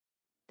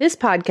This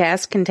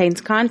podcast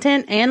contains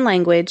content and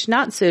language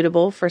not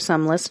suitable for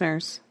some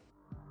listeners.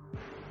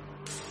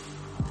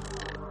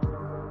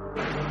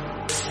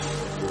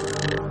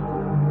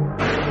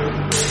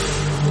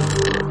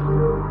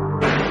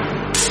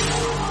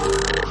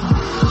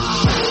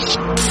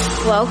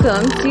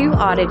 Welcome to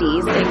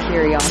Oddities and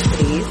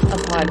Curiosities, a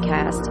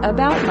podcast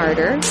about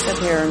murder, the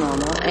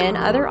paranormal, and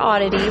other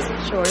oddities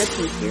sure to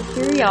pique your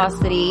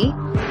curiosity.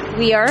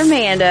 We are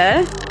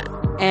Amanda.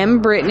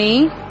 And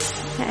Brittany.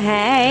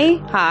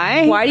 Hey.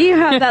 Hi. Why do you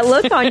have that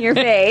look on your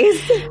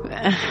face?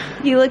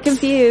 You look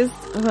confused.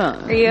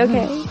 Are you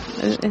okay?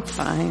 It's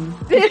fine.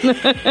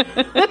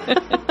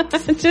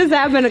 Just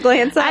happened to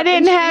glance up. I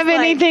didn't have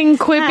anything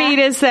quippy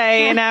to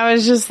say, and I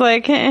was just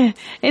like,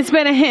 it's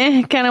been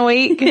a kind of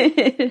week.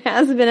 It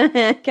has been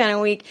a kind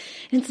of week.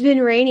 It's been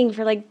raining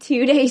for like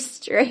 2 days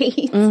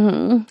straight.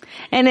 Mm-hmm.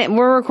 And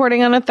we're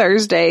recording on a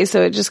Thursday,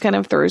 so it just kind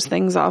of throws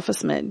things off a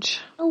smidge.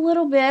 A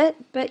little bit,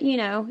 but you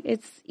know,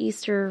 it's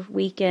Easter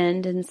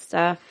weekend and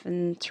stuff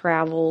and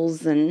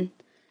travels and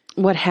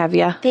what have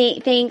ya.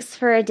 Thanks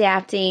for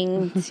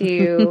adapting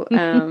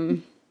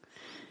to,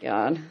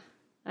 God,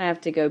 I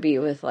have to go be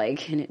with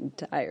like an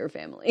entire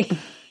family.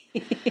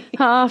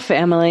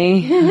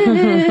 Family.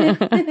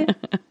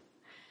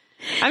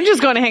 I'm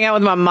just going to hang out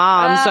with my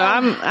mom, so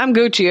I'm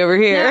Gucci over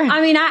here. No,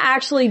 I mean, I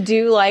actually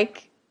do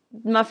like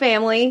my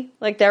family.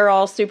 Like, they're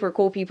all super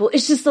cool people.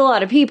 It's just a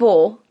lot of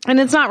people. And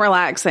it's not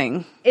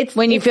relaxing. It's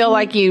when you feel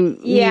like you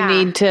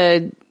need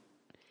to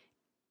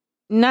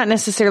not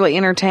necessarily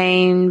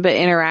entertain, but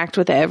interact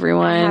with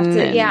everyone.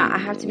 I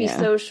have to be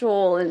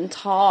social and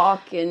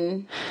talk,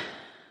 and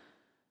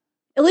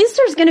at least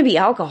there's going to be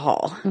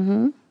alcohol.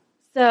 Mm-hmm.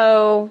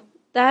 So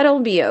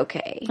that'll be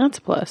okay. That's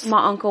a plus.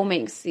 My uncle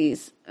makes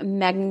these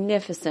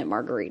magnificent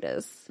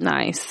margaritas.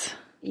 Nice.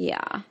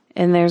 Yeah.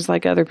 And there's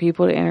like other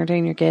people to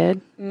entertain your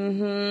kid.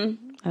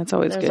 Mm-hmm. That's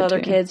always good. There's other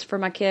kids for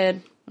my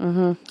kid.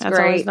 Mm-hmm. That's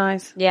great. Always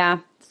nice. Yeah.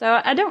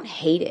 So I don't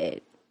hate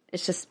it.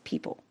 It's just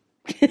people.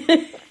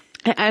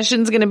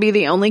 Ashton's going to be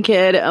the only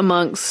kid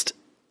amongst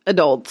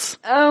adults.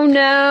 Oh,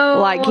 no.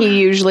 Like he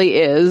usually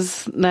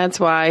is. That's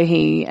why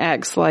he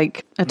acts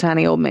like a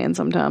tiny old man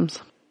sometimes.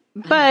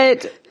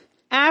 But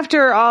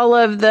after all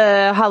of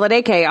the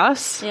holiday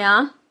chaos.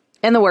 Yeah.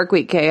 And the work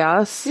week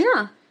chaos.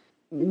 Yeah.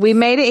 We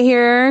made it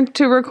here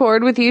to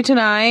record with you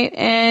tonight,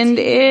 and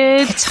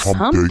it's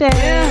hump day.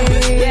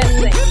 Yes,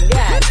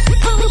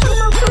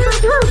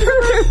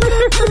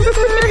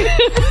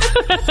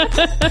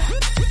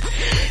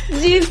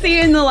 Did you see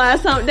in the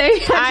last hump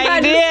day?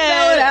 I did. To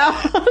spell it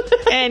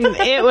out. And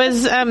it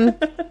was,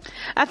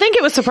 I think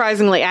it was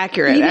surprisingly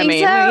accurate. You think so?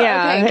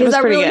 Yeah, because I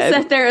really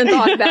sat there and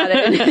thought about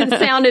it and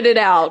sounded it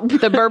out.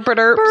 The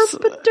burp-a-derps.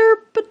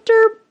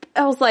 Burp-a-derp-a-derp.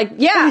 I was like,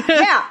 yeah.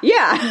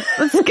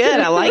 That's good.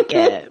 I like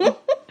it.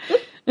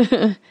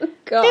 God.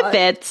 It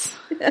fits.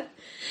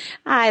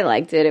 I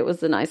liked it. It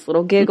was a nice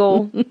little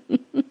giggle.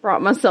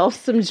 Brought myself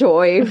some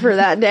joy for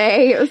that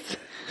day. It was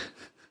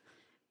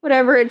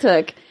whatever it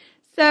took.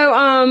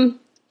 So,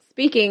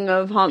 speaking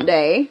of hump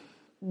day,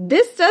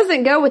 this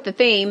doesn't go with the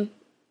theme.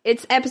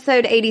 It's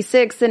episode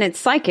 86 and it's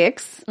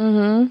psychics.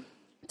 Mm-hmm.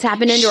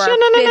 Tapping into our fifth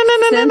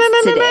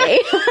sense today.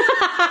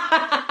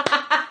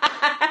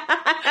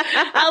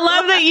 I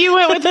love that you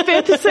went with the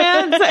Fifth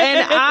Sense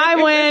and I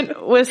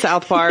went with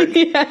South Park.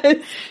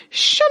 Yes.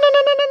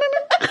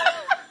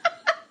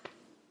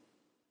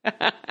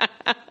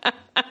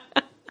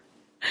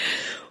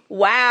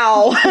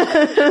 Wow.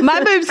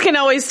 My boobs can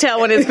always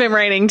tell when it's been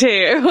raining too.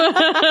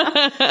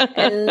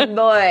 And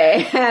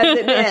boy, has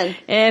it been.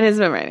 It has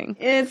been raining.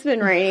 It's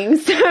been raining.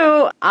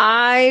 So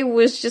I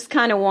was just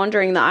kind of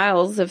wandering the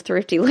aisles of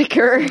Thrifty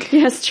Liquor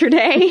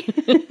yesterday.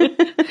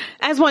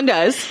 As one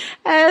does.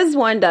 As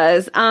one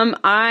does.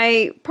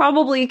 I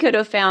probably could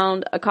have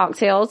found a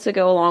cocktail to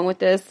go along with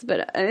this,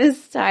 but I was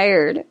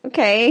tired.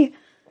 Okay.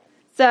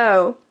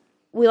 So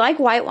we like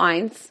white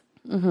wines.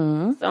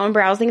 Mm-hmm. So I'm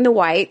browsing the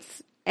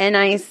whites. And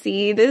I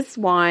see this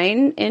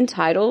wine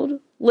entitled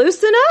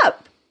Loosen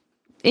Up.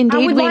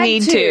 Indeed, we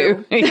need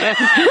to.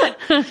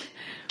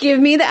 Give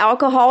me the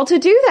alcohol to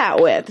do that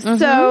with. Mm-hmm.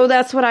 So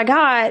that's what I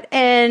got.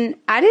 And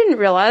I didn't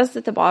realize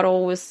that the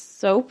bottle was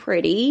so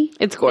pretty.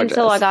 It's gorgeous.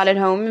 Until I got it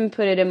home and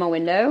put it in my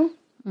window.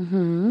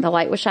 Mm-hmm. The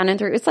light was shining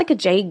through. It's like a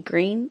jade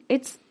green.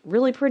 It's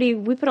really pretty.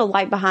 We put a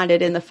light behind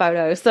it in the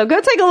photo. So go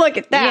take a look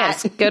at that.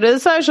 Yes, go to the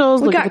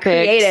socials. Look at the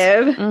pics.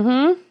 Creative.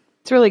 Mm-hmm.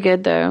 It's really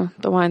good, though.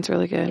 The wine's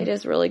really good. It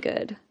is really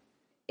good.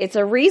 It's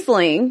a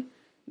Riesling,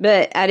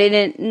 but I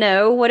didn't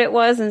know what it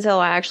was until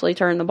I actually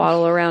turned the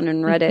bottle around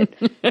and read it.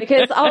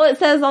 Because all it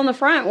says on the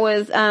front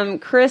was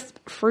crisp,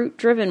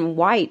 fruit-driven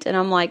white. And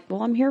I'm like,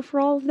 well, I'm here for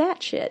all of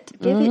that shit.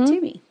 Give it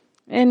to me.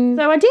 And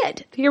so I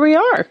did. Here we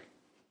are.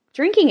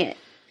 Drinking it.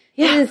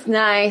 Yeah. It's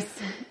nice.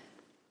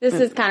 This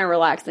is kind of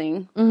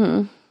relaxing.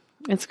 Mm-hmm.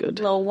 It's good.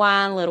 Little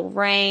wine, little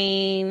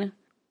rain,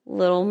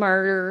 little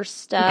murder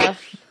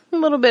stuff. A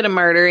little bit of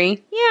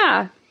murdery.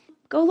 Yeah.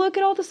 Go look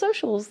at all the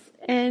socials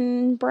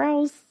and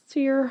browse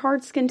to your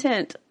heart's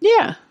content.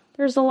 Yeah.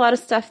 There's a lot of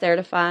stuff there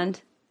to find.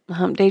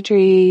 Hump day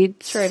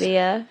treats.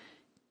 Trivia.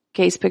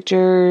 case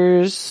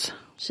pictures,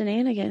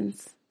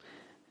 Shenanigans.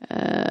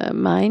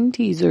 mind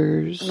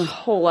teasers. A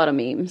whole lot of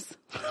memes.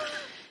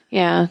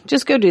 Yeah,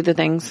 just go do the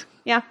things.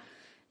 Yeah.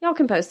 Y'all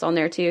can post on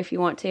there too if you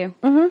want to.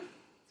 Mm-hmm.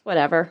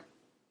 Whatever.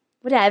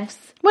 Whatevs.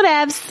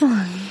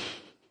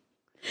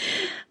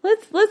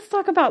 Let's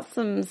talk about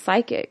some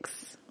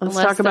psychics. Let's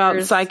talk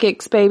about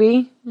psychics,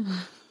 baby.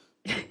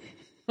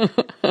 Trying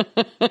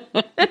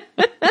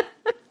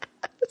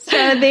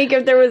to think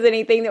if there was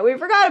anything that we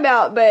forgot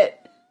about,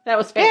 but that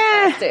was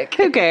fantastic.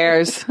 Who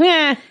cares?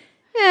 Yeah,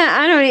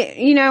 I don't.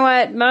 You know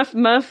what? My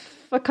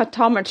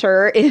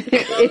fuckatometer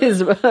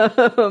is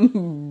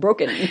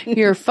broken.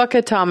 Your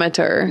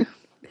fuckatometer.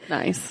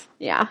 Nice.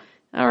 Yeah.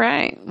 All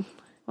right.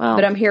 Well,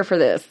 but I'm here for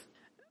this.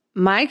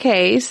 My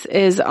case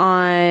is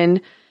on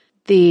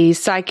the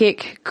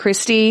psychic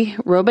Christy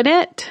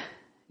Robinette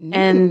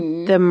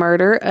and the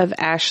murder of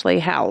Ashley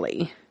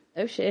Howley.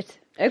 Oh, shit.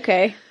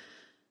 Okay.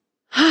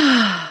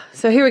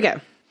 So here we go.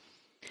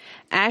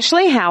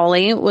 Ashley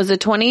Howley was a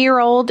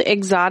 20-year-old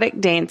exotic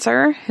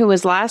dancer who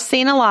was last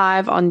seen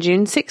alive on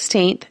June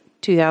 16th,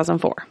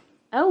 2004.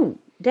 Oh,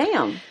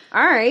 damn.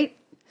 All right.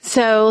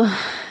 So,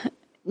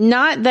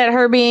 not that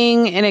her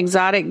being an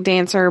exotic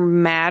dancer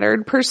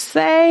mattered per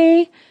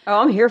se.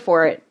 Oh, I'm here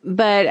for it.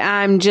 But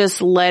I'm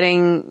just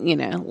letting you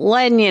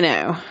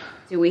know.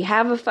 Do we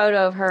have a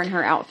photo of her in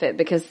her outfit?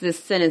 Because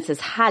this sentence is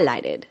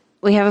highlighted.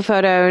 We have a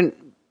photo,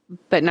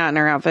 but not in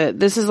her outfit.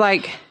 This is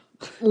like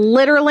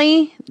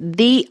literally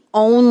the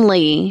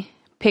only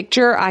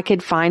picture I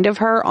could find of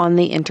her on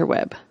the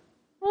interweb.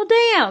 Well,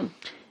 damn.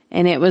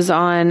 And it was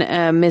on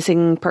a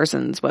missing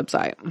persons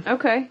website.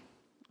 Okay.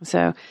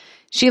 So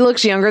she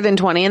looks younger than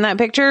 20 in that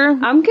picture.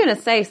 I'm going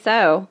to say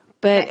so.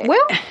 But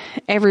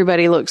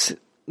everybody looks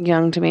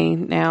young to me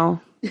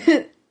now.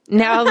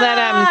 Now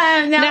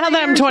that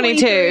I'm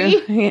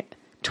 22.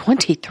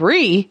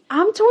 23?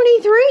 I'm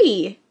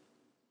 23.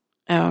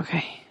 Oh,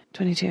 okay.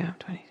 22. I'm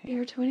 22.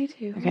 You're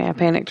 22. Okay, I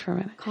panicked for a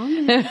minute.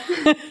 Calm down.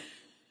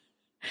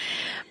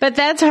 But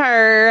that's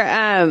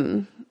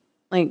her,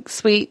 like,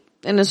 sweet,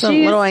 innocent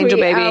little angel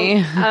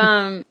baby.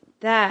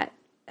 That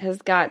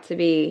has got to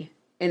be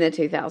in the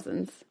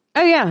 2000s.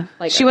 Oh, yeah.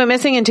 Like, she went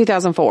missing in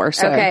 2004.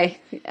 So.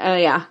 Okay.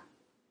 Yeah.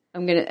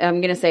 I'm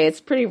gonna say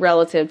it's pretty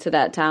relative to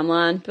that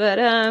timeline, but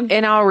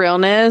in all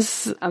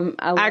realness,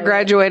 I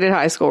graduated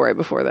high school right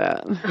before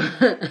that.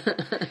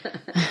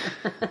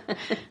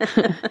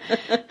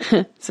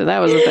 So that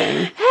was a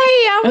thing. Hey,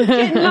 I was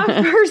getting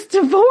my first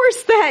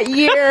divorce that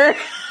year.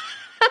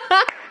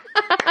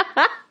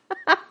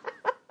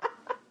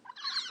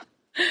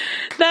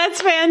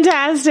 That's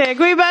fantastic.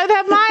 We both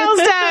have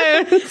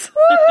milestones.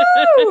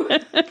 Woo!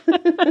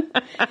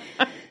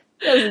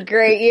 That was a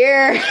great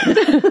year.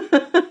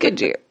 Good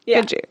year.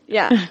 Yeah. Good year.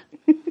 Yeah.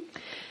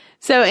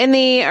 So in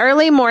the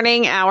early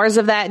morning hours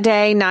of that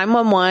day,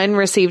 911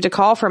 received a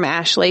call from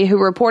Ashley who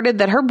reported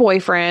that her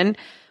boyfriend,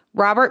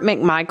 Robert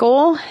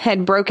McMichael,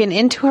 had broken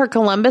into her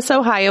Columbus,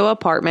 Ohio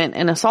apartment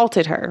and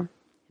assaulted her.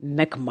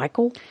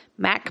 McMichael?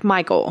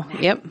 McMichael.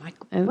 Yep.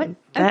 What?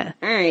 All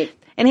right.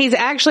 And he's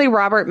actually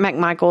Robert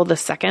McMichael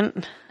II.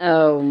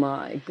 Oh,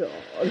 my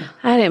God.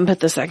 I didn't put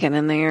the second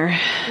in there.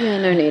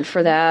 Yeah, no need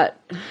for that.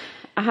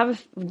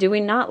 Do we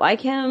not like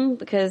him?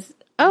 Because...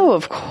 Oh,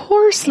 of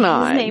course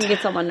not. His name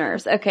gets on my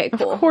nerves. Okay,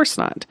 cool. Of course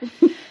not.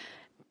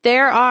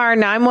 There are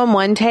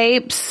 911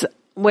 tapes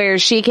where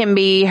she can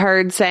be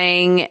heard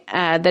saying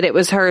that it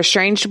was her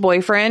estranged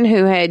boyfriend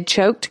who had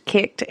choked,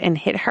 kicked, and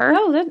hit her.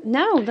 Oh,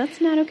 no,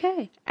 that's not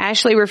okay.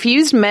 Ashley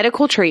refused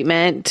medical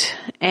treatment,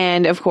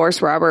 and of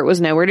course, Robert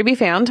was nowhere to be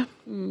found.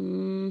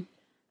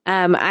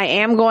 I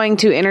am going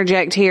to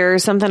interject here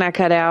something I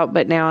cut out,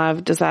 but now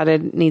I've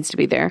decided needs to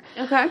be there.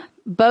 Okay.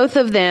 Both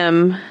of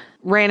them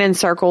ran in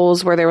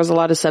circles where there was a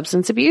lot of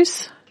substance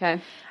abuse. Okay.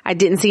 I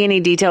didn't see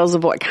any details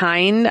of what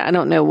kind. I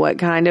don't know what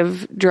kind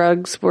of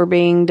drugs were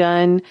being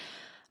done.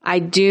 I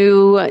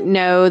do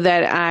know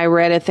that I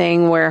read a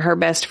thing where her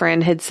best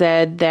friend had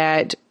said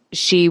that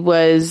she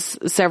was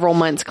several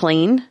months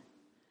clean.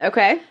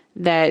 Okay.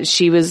 That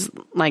she was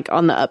like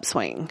on the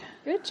upswing.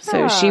 Good job.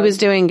 So she was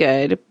doing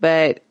good,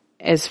 but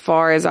as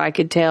far as I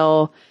could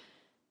tell,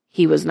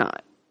 he was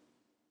not.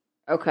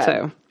 Okay.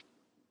 So.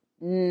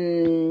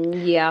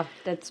 Yeah,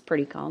 that's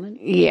pretty common.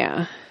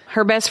 Yeah.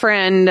 Her best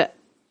friend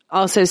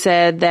also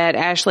said that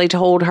Ashley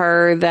told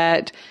her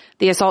that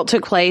the assault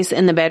took place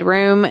in the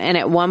bedroom, and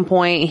at one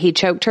point he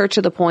choked her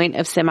to the point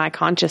of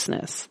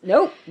semi-consciousness.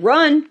 Nope.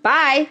 Run.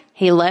 Bye.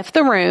 He left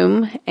the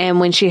room, and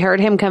when she heard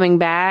him coming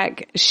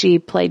back, she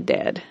played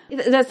dead.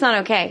 That's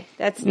not okay.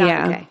 That's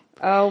not okay.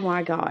 Oh,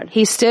 my God.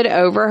 He stood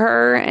over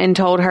her and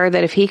told her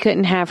that if he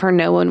couldn't have her,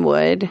 no one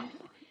would,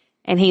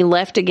 and he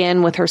left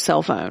again with her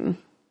cell phone.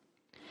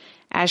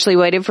 Ashley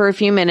waited for a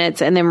few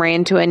minutes and then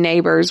ran to a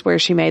neighbor's where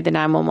she made the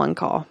 911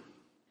 call.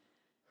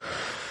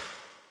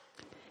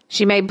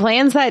 She made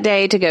plans that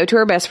day to go to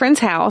her best friend's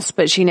house,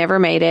 but she never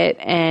made it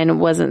and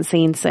wasn't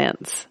seen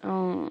since.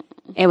 Oh.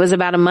 It was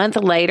about a month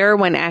later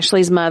when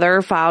Ashley's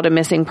mother filed a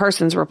missing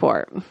persons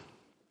report.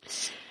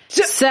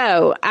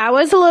 So I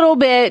was a little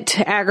bit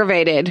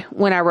aggravated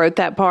when I wrote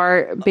that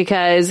part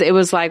because it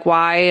was like,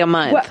 why a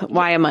month?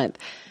 Why a month?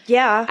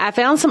 Yeah. I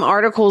found some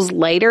articles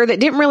later that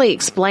didn't really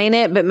explain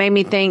it, but made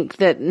me think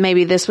that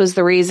maybe this was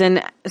the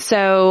reason.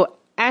 So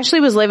Ashley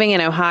was living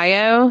in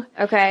Ohio.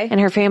 Okay. And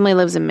her family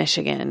lives in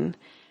Michigan.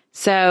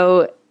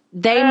 So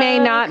they may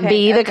not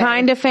be the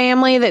kind of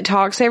family that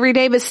talks every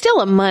day, but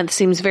still a month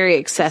seems very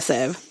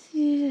excessive.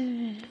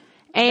 Yeah.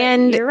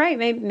 And you're right.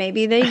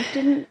 Maybe they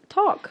didn't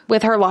talk.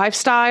 With her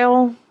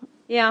lifestyle,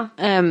 yeah.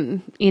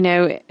 You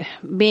know,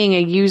 being a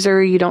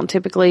user, you don't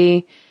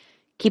typically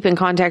keep in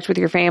contact with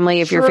your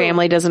family if your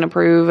family doesn't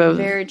approve of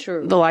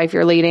the life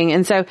you're leading.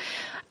 And so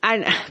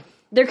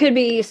there could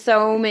be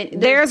so many.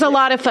 There's a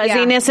lot of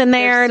fuzziness in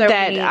there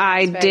that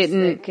I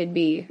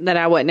didn't, that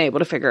I wasn't able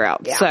to figure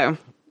out. Yeah. So,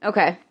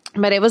 okay.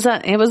 But it was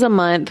a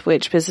month,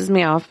 which pisses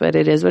me off, but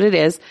it is what it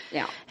is.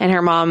 Yeah. And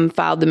her mom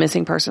filed the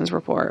missing persons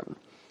report.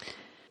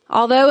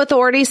 Although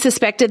authorities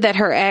suspected that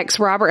her ex,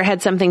 Robert,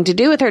 had something to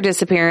do with her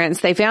disappearance,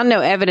 they found no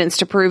evidence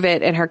to prove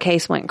it, and her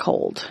case went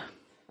cold.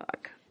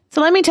 Fuck. So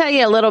let me tell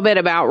you a little bit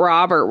about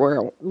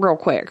Robert real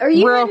quick. Are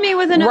you hitting me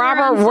with another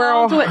Robert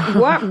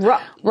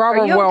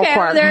Are you okay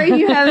over there?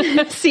 You have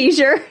a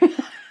seizure?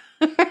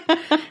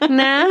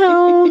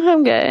 No,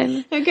 I'm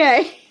good.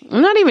 Okay.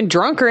 I'm not even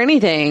drunk or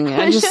anything.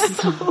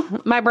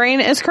 My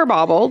brain is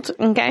kerbobbled.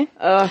 Okay.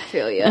 Oh, I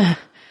feel you.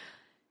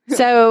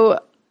 So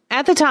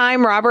at the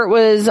time, Robert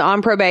was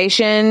on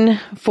probation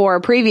for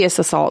a previous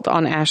assault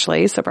on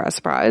Ashley. Surprise,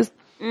 surprise.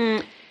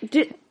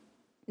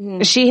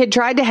 She had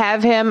tried to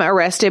have him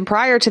arrested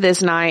prior to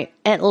this night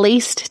at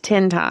least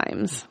 10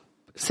 times.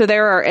 So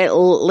there are at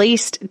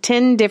least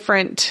 10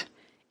 different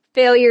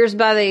failures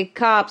by the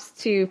cops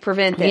to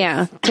prevent this.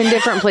 Yeah, 10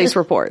 different police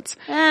reports.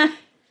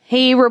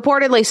 He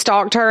reportedly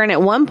stalked her and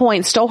at one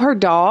point stole her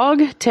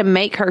dog to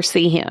make her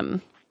see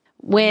him.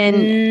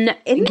 Isn't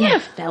that a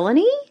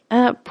felony?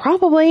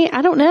 Probably.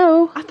 I don't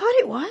know. I thought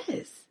it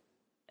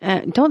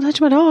was. Don't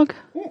touch my dog.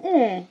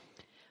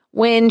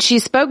 When she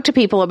spoke to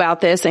people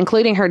about this,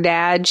 including her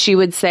dad, she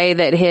would say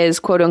that his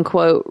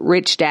quote-unquote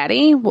rich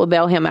daddy will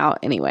bail him out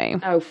anyway.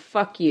 Oh,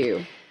 fuck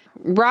you.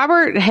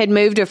 Robert had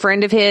moved a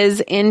friend of his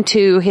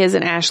into his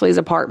and Ashley's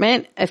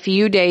apartment a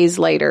few days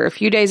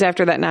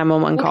after that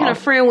 911 call. What kind of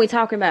friend we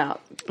talking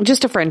about?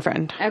 Just a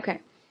friend. Okay.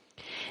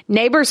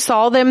 Neighbors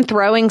saw them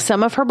throwing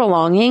some of her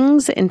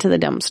belongings into the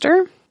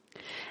dumpster.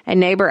 A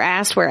neighbor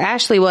asked where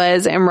Ashley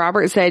was, and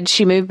Robert said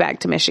she moved back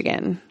to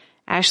Michigan.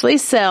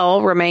 Ashley's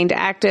cell remained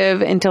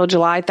active until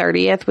July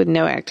 30th with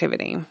no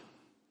activity.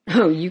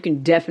 Oh, you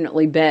can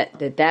definitely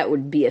bet that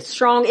would be a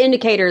strong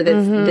indicator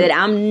that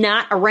I'm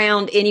not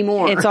around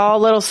anymore. It's all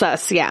a little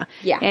sus, yeah.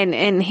 Yeah.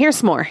 And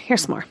here's more.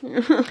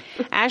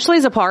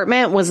 Ashley's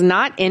apartment was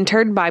not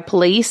entered by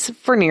police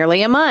for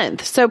nearly a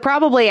month, so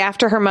probably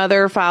after her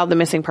mother filed the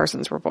missing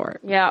persons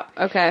report. Yeah,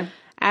 okay.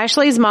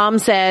 Ashley's mom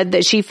said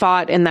that she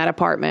fought in that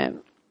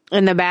apartment.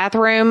 In the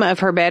bathroom of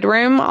her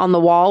bedroom, on the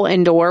wall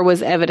and door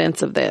was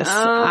evidence of this.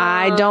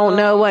 I don't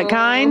know what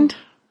kind.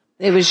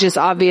 It was just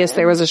obvious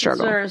there was a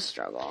struggle. There's a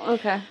struggle.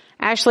 Okay.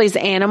 Ashley's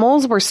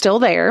animals were still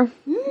there.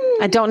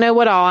 I don't know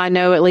what all. I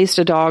know at least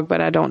a dog, but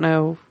I don't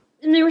know.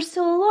 And they were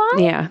still alive?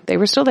 Yeah, they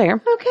were still there.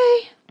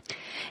 Okay.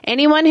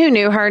 Anyone who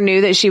knew her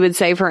knew that she would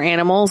save her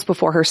animals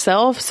before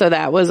herself, so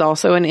that was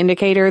also an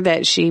indicator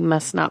that she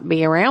must not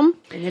be around.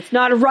 And it's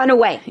not a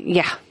runaway.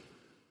 Yeah.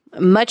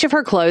 Much of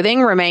her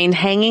clothing remained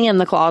hanging in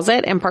the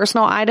closet and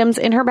personal items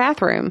in her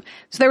bathroom.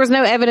 So there was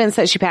no evidence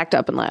that she packed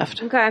up and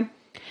left. Okay.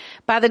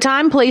 By the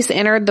time police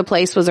entered, the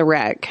place was a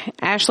wreck.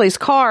 Ashley's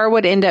car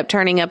would end up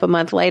turning up a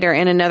month later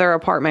in another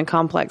apartment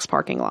complex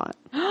parking lot.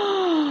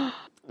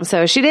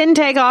 So she didn't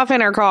take off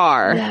in her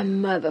car. That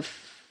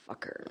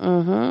motherfucker.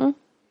 Mm-hmm.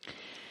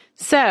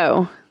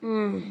 So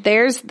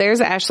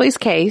there's Ashley's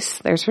case.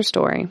 There's her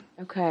story.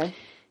 Okay.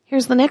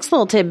 Here's the next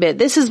little tidbit.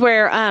 This is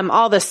where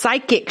all the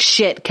psychic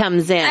shit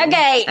comes in.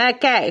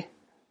 Okay.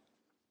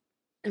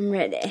 I'm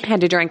ready.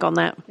 Had to drink on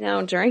that.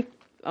 No, drink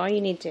all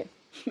you need to.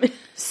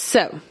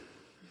 So,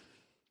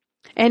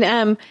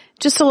 and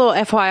just a little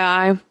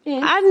FYI,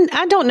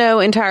 I don't know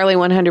entirely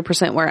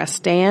 100% where I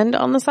stand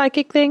on the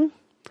psychic thing.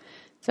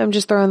 So I'm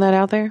just throwing that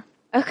out there.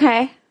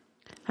 Okay.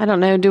 I don't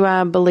know. Do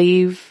I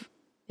believe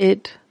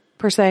it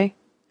per se?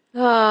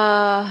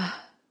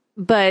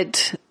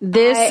 But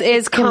this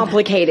is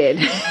complicated.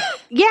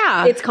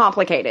 Yeah. It's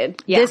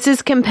complicated. Yeah. This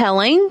is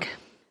compelling.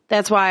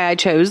 That's why I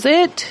chose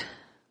it.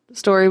 The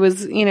story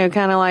was,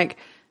 kind of like,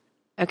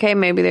 okay,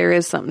 maybe there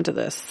is something to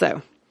this.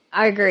 So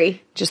I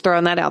agree. Just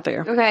throwing that out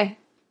there. Okay.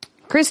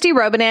 Christy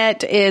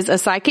Robinette is a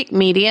psychic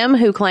medium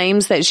who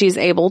claims that she's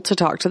able to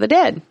talk to the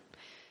dead.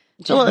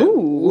 So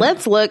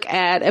let's look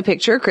at a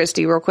picture of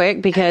Christy real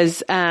quick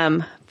because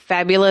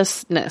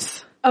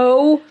fabulousness.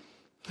 Oh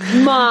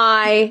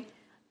my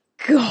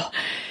God.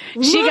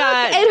 She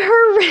got at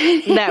her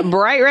red that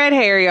bright red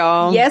hair,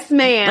 y'all. Yes,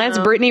 ma'am. That's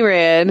Brittany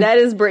Red. That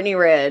is Brittany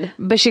Red.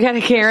 But she got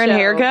a Karen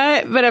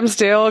haircut, but I'm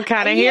still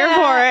kind of here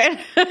for it.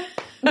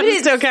 I'm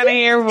still kind of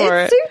here for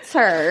it. It suits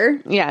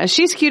her. Yeah,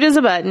 she's cute as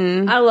a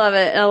button. I love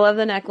it. I love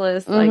the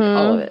necklace. Like,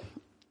 all of it.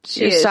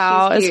 Your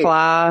style is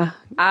fly.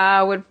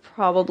 I would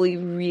probably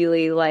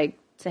really like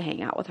to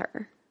hang out with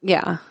her.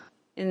 Yeah.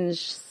 In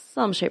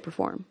some shape or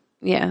form.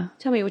 Yeah.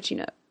 Tell me what you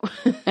know.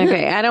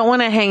 Okay. I don't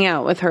want to hang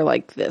out with her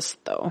like this,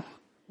 though.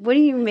 What do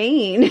you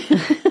mean?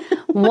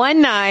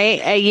 One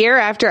night, a year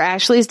after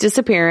Ashley's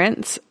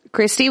disappearance,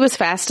 Christy was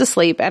fast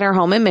asleep at her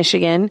home in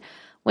Michigan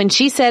when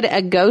she said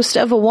a ghost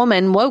of a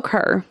woman woke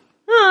her.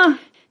 Huh.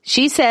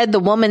 She said the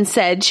woman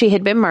said she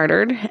had been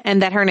murdered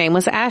and that her name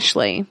was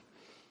Ashley.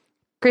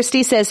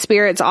 Christy says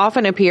spirits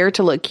often appear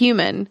to look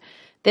human.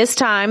 This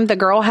time, the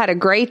girl had a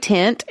gray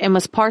tint and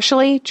was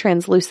partially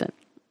translucent.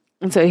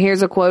 And so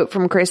here's a quote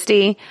from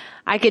Christy.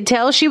 I could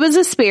tell she was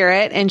a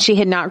spirit and she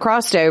had not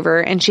crossed over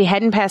and she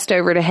hadn't passed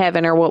over to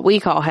heaven or what we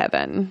call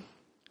heaven.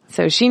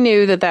 So she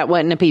knew that that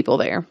wasn't a people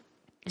there.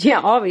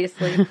 Yeah,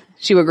 obviously.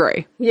 She would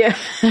agree. Yeah.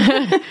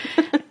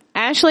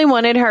 Ashley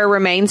wanted her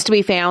remains to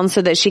be found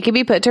so that she could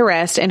be put to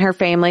rest and her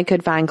family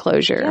could find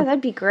closure. Yeah,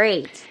 that'd be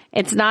great.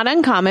 It's not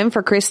uncommon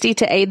for Christy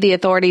to aid the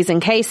authorities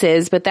in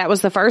cases, but that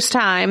was the first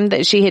time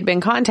that she had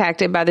been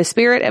contacted by the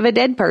spirit of a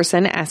dead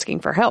person asking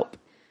for help.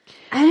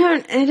 I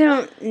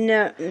don't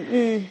know.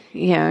 Mm-mm.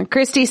 Yeah.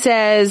 Christy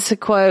says,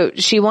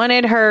 quote, she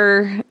wanted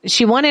her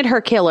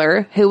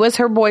killer, who was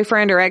her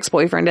boyfriend or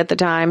ex-boyfriend at the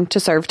time, to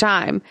serve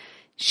time.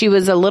 She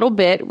was a little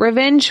bit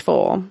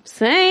revengeful.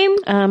 Same.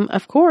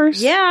 Of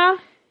course. Yeah.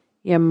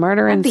 You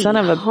murdering son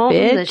of a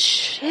bitch. The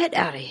shit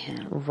out of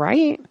him.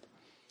 Right.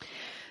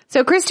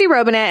 So Christy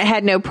Robinette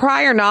had no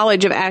prior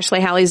knowledge of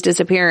Ashley Howley's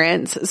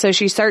disappearance, so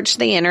she searched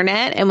the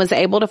internet and was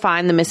able to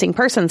find the missing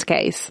persons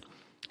case.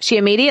 She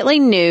immediately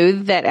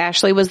knew that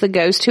Ashley was the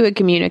ghost who had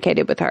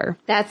communicated with her.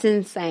 That's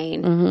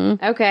insane.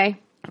 Mm-hmm. Okay.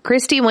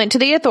 Christy went to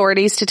the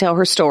authorities to tell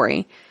her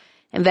story.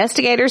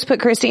 Investigators put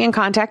Christy in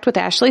contact with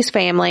Ashley's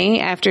family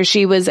after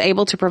she was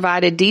able to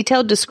provide a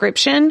detailed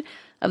description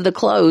of the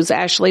clothes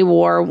Ashley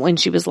wore when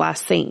she was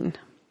last seen.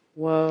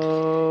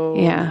 Whoa.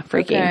 Yeah,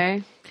 freaky.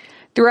 Okay.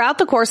 Throughout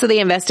the course of the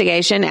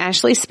investigation,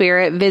 Ashley's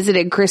spirit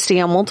visited Christy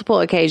on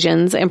multiple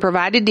occasions and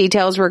provided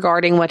details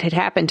regarding what had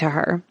happened to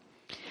her.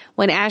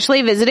 When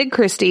Ashley visited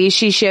Christy,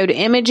 she showed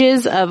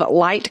images of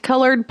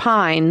light-colored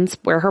pines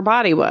where her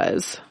body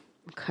was.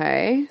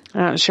 Okay.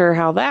 I'm not sure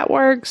how that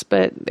works,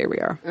 but there we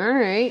are. All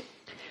right.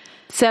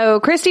 So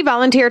Christy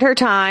volunteered her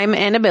time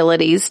and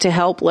abilities to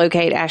help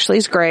locate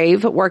Ashley's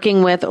grave,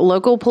 working with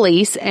local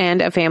police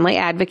and a family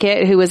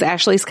advocate who was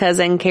Ashley's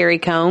cousin, Carrie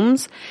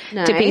Combs,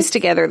 to piece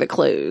together the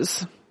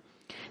clues.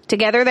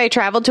 Together, they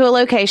traveled to a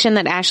location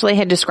that Ashley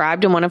had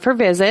described in one of her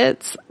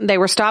visits. They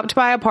were stopped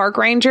by a park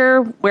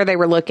ranger where they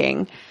were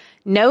looking.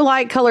 No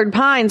light-colored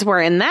pines were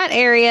in that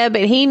area,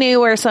 but he knew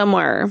where some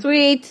were.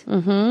 Sweet.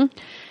 Mm-hmm.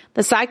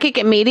 The psychic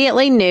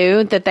immediately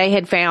knew that they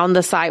had found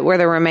the site where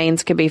the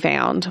remains could be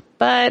found,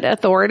 but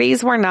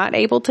authorities were not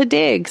able to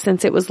dig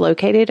since it was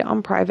located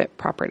on private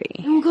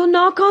property. We'll go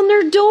knock on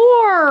their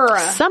door.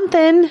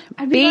 Something.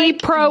 Be like,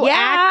 proactive.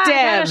 Yeah,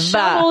 I got a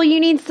shovel. You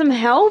need some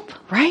help?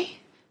 Right?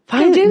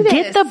 Fine, do this.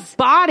 Get the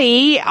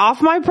body off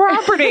my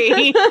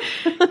property.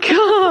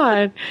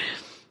 God.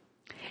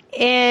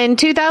 In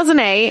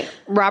 2008,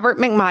 Robert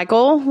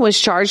McMichael was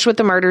charged with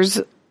the murders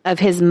of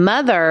his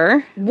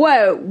mother.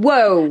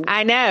 Whoa.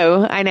 I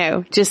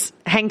know. Just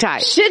hang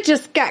tight. Shit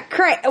just got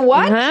crazy.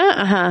 What?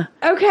 Uh-huh.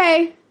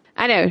 Okay.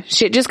 I know.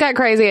 Shit just got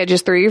crazy. I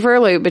just threw you for a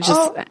loop, but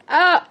just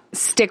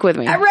stick with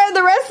me. I read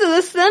the rest of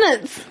the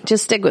sentence.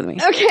 Just stick with me.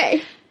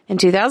 Okay. In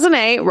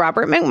 2008,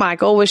 Robert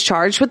McMichael was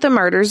charged with the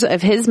murders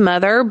of his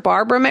mother,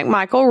 Barbara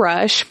McMichael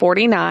Rush,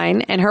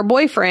 49, and her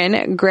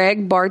boyfriend,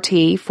 Greg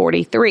Barty,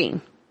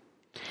 43.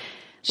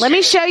 Let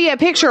me show you a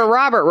picture of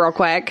Robert real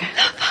quick.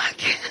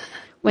 Fuck.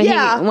 When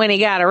he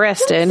got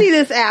arrested. Let's see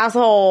this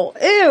asshole.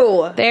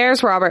 Ew.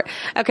 There's Robert.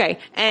 Okay.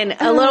 And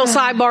a little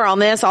sidebar on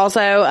this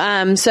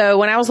also. So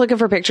when I was looking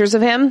for pictures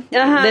of him,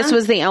 this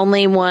was the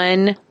only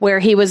one where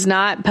he was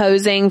not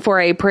posing for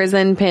a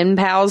prison pen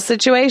pals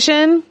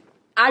situation.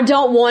 I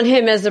don't want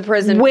him as a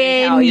prison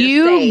pen pal. When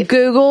you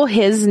Google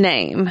his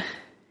name.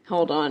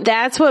 Hold on.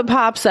 That's what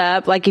pops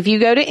up. Like if you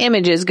go to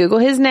images, Google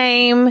his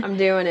name. I'm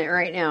doing it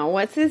right now.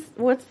 What's this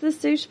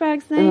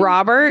douchebag's name?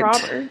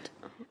 Robert.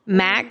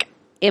 Mac.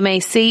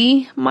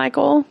 M-A-C,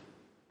 Michael.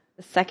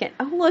 The second.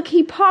 Oh, look,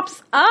 he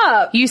pops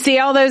up. You see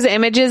all those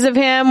images of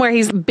him where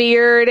his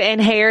beard and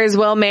hair is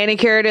well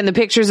manicured and the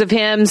pictures of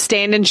him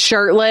standing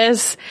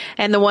shirtless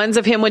and the ones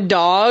of him with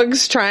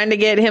dogs trying to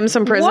get him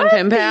some prison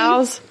pen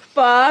pals.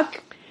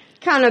 Fuck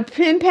kind of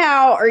pen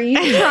pal are you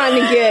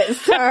trying to get,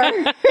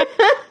 sir?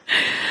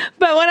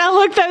 But when I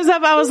looked those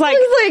up, I was like...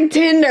 It's like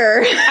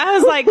Tinder. I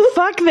was like,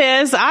 fuck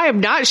this. I am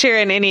not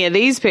sharing any of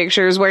these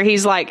pictures where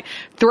he's like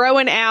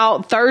throwing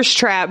out thirst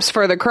traps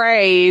for the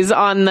craze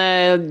on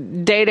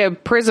the Data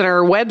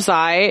Prisoner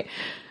website.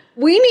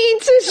 We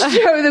need to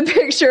show the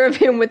picture of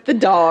him with the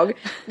dog.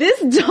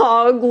 This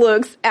dog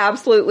looks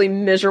absolutely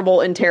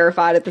miserable and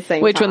terrified at the same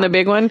time. Which one, the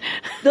big one?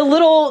 The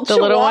little the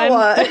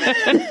chihuahua.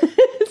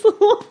 Little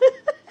one?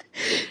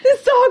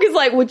 This dog is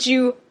like, would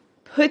you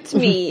put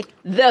me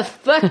the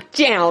fuck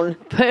down?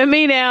 Put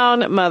me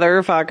down,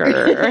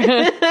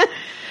 motherfucker.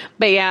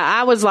 But yeah,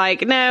 I was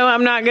like, no,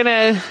 I'm not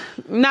gonna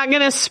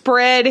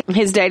spread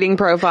his dating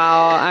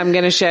profile. I'm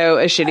gonna show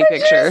a shitty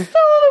picture. Just saw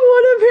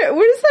one of it.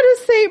 What is that, a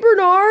Saint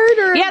Bernard?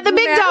 Or Yeah, the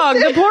big dog.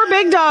 The poor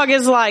big dog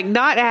is like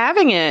not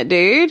having it,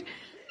 dude.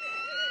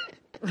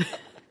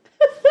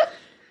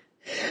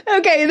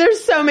 Okay,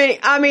 there's so many.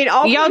 I mean,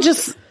 I'll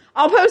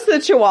post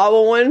the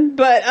Chihuahua one,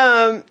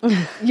 but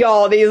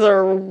y'all, these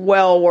are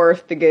well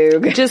worth the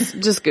goog.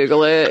 Just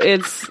Google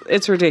it.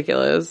 It's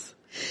ridiculous.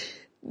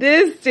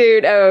 This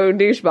dude,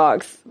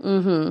 douchebox.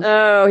 Mm-hmm.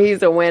 Oh,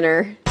 he's a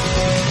winner.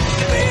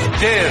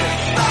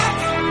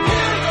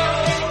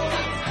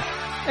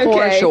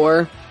 For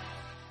sure.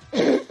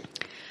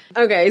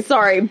 Okay,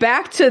 sorry.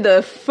 Back to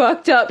the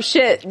fucked up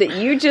shit that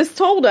you just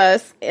told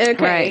us. Okay,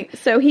 right.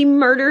 So he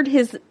murdered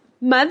his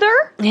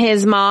mother?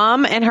 His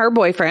mom and her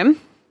boyfriend.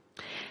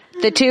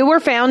 The two were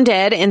found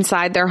dead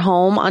inside their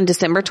home on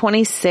December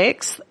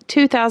 26th,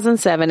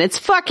 2007. It's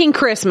fucking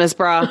Christmas,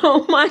 bro.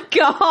 Oh my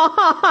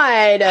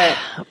God.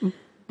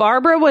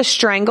 Barbara was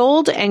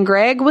strangled and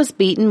Greg was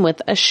beaten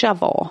with a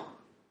shovel.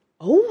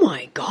 Oh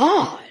my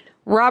God.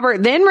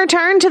 Robert then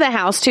returned to the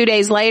house 2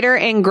 days later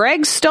in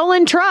Greg's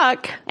stolen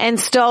truck and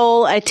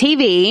stole a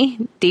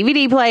TV,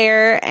 DVD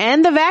player,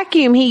 and the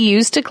vacuum he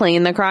used to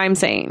clean the crime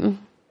scene.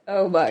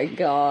 Oh my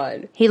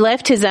God. He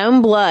left his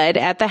own blood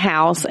at the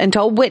house and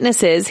told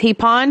witnesses he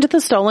pawned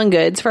the stolen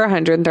goods for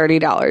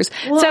 $130.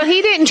 What? So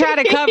he didn't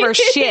try to cover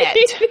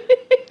shit.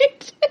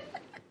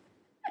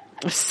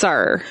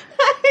 Sir.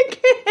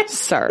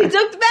 Sir. He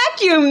took the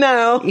vacuum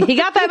though. He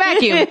got that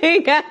vacuum.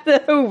 He got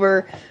the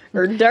Hoover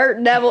or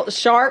dirt devil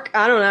shark.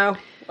 I don't know.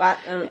 I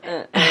don't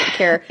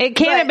care. It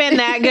can't have been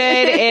that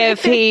good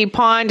if he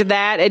pawned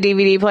that, a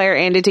DVD player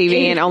and a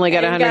TV and only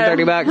got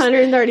 $130.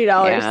 $130.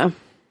 Yeah.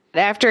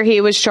 After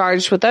he was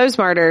charged with those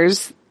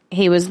murders,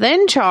 he was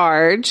then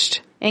charged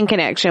in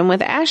connection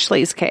with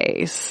Ashley's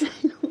case.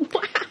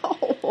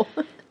 Wow.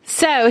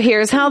 So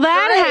here's how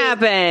that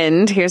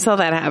happened.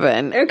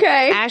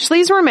 Okay.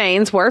 Ashley's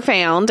remains were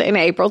found in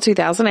April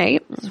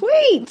 2008.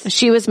 Sweet.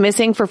 She was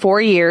missing for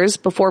 4 years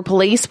before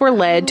police were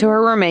led to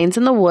her remains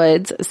in the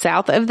woods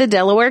south of the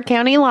Delaware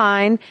County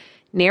line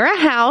near a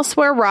house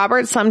where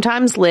Robert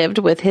sometimes lived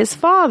with his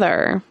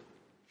father.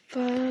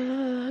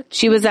 Fuck.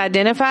 She was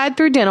identified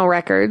through dental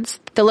records.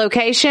 The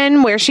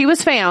location where she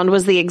was found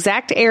was the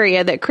exact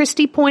area that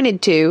Christy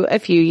pointed to a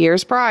few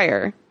years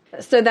prior.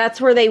 So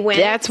that's where they went?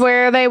 That's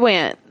where they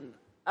went.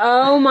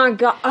 Oh my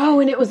God.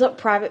 Oh, and it was a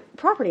private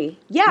property.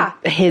 Yeah.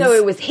 So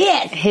it was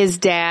his. His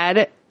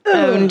dad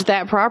owned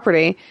that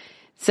property.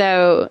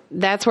 So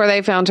that's where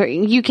they found her.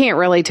 You can't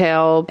really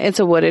tell. It's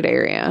a wooded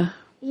area.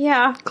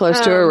 Yeah. Close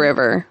to a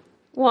river.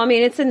 Well, I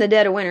mean, it's in the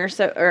dead of winter,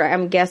 or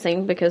I'm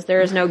guessing, because there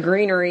is no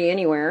greenery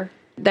anywhere.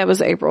 That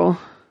was April.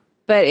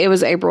 But it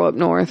was April up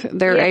north.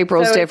 Their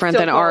April's so different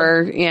than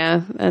our,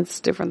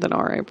 that's different than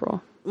our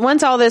April.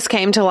 Once all this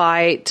came to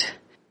light,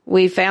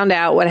 we found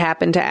out what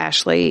happened to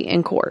Ashley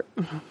in court.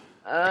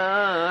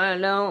 I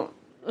don't.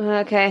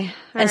 Okay.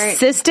 All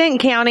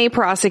Assistant County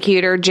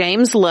Prosecutor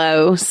James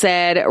Lowe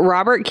said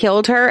Robert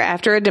killed her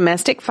after a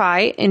domestic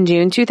fight in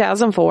June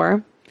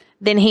 2004.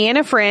 Then he and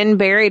a friend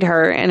buried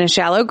her in a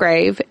shallow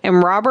grave,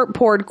 and Robert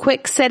poured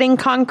quick-setting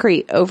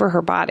concrete over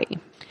her body.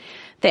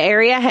 The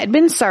area had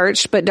been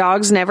searched, but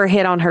dogs never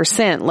hit on her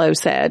scent, Lowe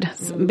said,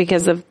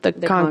 because of the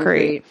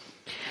concrete.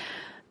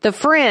 The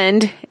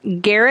friend,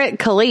 Garrett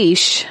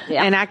Kalish,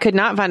 and I could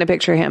not find a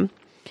picture of him,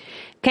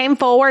 came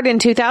forward in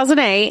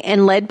 2008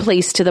 and led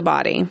police to the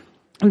body.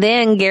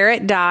 Then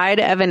Garrett died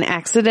of an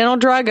accidental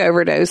drug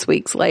overdose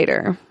weeks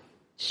later.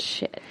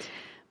 Shit.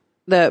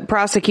 The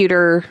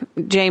prosecutor,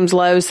 James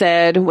Lowe,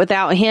 said,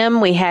 without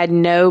him, we had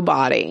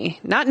nobody.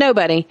 Not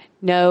nobody,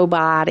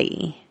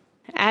 nobody.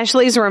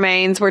 Ashley's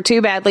remains were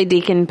too badly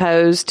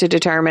decomposed to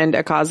determine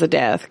a cause of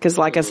death. Because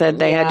like I said,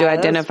 they had to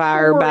identify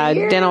her by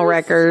dental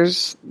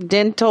records.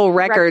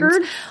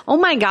 Oh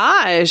my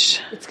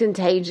gosh. It's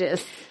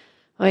contagious.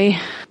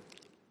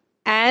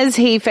 As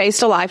he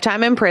faced a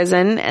lifetime in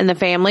prison and the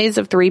families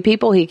of 3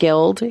 people he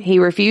killed, he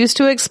refused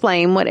to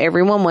explain what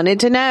everyone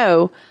wanted to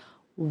know.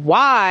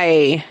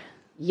 Why?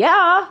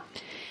 Yeah.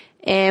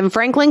 In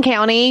Franklin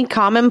County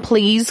Common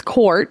Pleas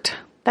Court.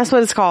 That's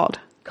what it's called.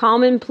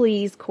 Common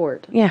Pleas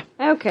Court. Yeah.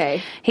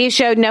 Okay. He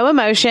showed no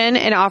emotion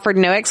and offered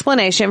no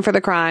explanation for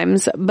the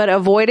crimes, but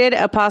avoided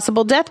a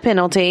possible death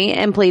penalty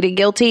and pleaded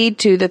guilty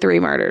to the 3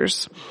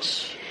 murders.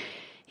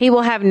 He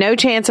will have no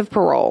chance of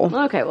parole.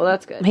 Okay, well,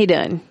 that's good. He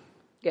done.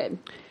 Good.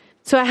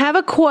 So I have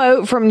a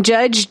quote from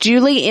Judge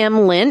Julie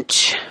M.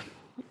 Lynch.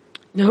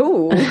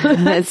 No.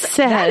 That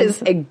says, that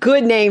is a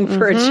good name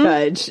for a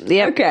judge.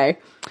 Yep. Okay.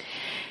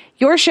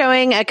 You're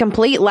showing a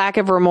complete lack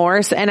of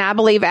remorse, and I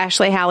believe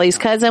Ashley Howley's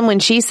cousin when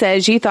she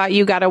says you thought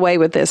you got away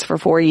with this for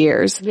 4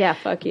 years. Yeah,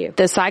 fuck you.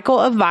 The cycle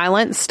of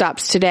violence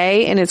stops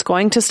today, and it's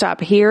going to stop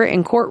here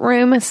in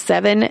courtroom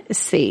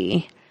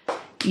 7C.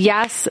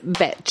 Yes,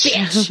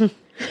 bitch.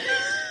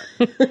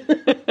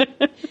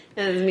 That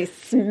was me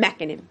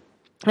smacking him.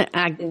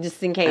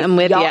 Just in case. I'm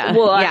with you.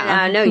 Well,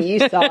 I know you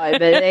saw it, but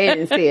they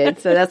didn't see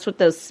it. So that's what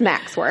those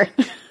smacks were.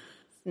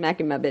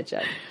 Smacking my bitch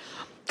up.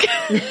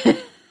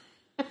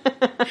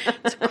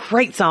 It's a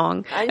great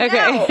song. I know.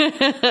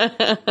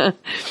 Okay.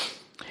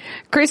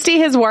 Christy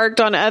has worked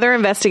on other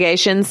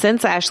investigations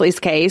since Ashley's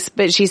case,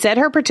 but she said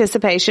her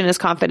participation is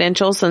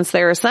confidential since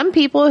there are some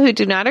people who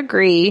do not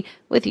agree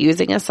with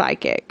using a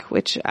psychic,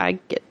 which I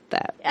get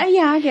that.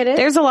 Yeah, I get it.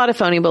 There's a lot of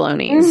phony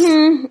balonies.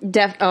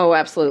 Oh,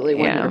 absolutely.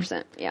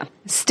 100%. Yeah.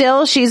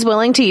 Still, she's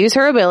willing to use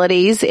her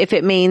abilities if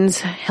it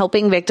means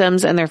helping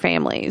victims and their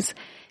families.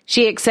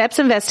 She accepts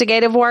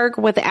investigative work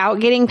without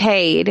getting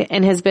paid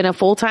and has been a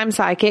full-time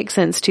psychic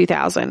since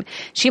 2000.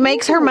 She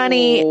makes her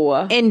money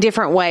in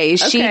different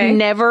ways. Okay. She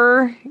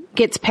never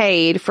gets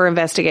paid for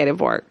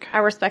investigative work. I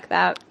respect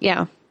that.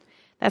 Yeah.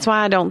 That's why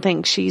I don't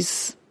think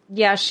she's...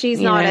 Yeah, she's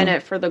not in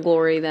it for the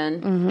glory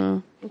then.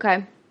 Mm-hmm.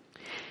 Okay.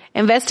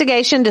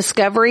 Investigation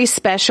Discovery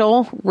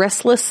Special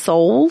Restless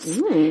Souls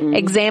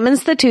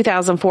examines the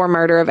 2004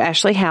 murder of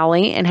Ashley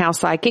Howley and how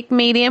psychic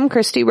medium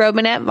Christy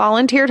Robinette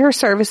volunteered her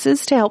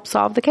services to help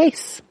solve the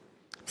case.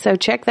 So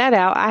check that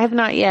out. I have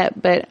not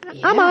yet, but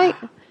I might.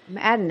 I'm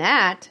adding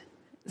that.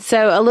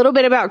 So a little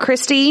bit about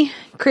Christy.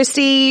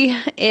 Christy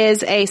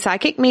is a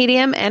psychic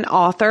medium and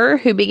author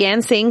who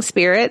began seeing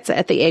spirits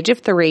at the age of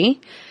 3.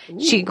 Ooh.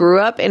 She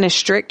grew up in a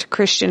strict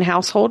Christian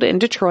household in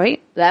Detroit.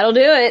 That'll do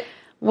it.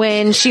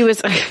 When she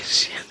was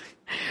 8,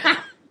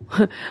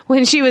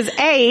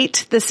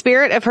 the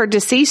spirit of her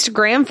deceased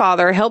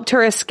grandfather helped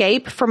her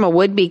escape from a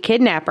would-be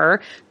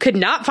kidnapper. Could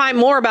not find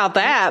more about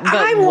that, but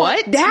I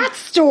want that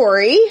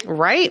story.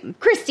 Right?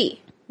 Christy,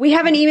 we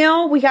have an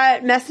email. We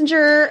got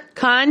messenger.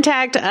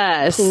 Contact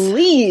us.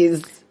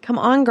 Please. Come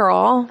on,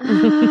 girl.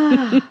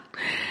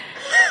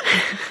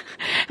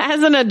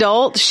 As an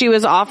adult, she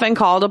was often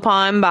called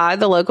upon by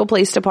the local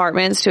police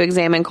departments to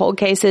examine cold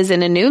cases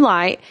in a new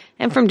light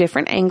and from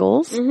different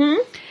angles.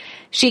 Mm-hmm.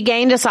 She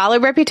gained a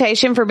solid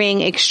reputation for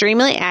being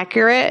extremely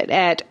accurate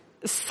at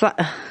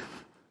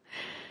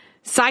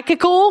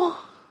psychical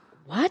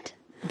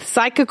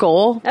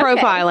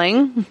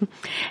profiling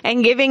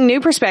and giving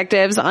new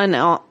perspectives on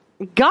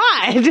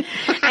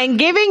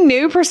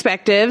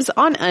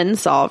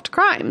unsolved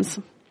crimes.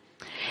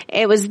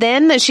 It was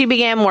then that she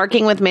began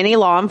working with many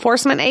law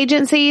enforcement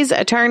agencies,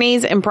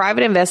 attorneys, and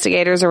private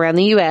investigators around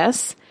the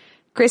U.S.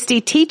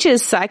 Christy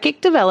teaches psychic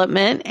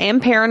development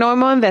and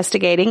paranormal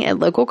investigating at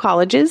local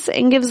colleges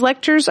and gives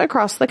lectures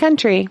across the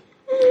country.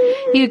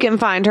 You can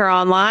find her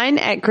online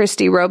at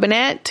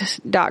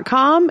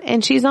ChristyRobinette.com,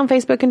 and she's on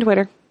Facebook and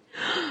Twitter.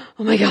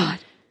 Oh, my God.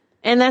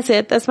 And that's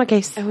it. That's my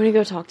case. I want to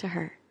go talk to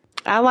her.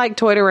 I like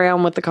toyed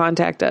around with the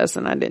contact us,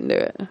 and I didn't do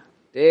it.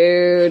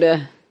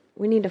 Dude.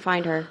 We need to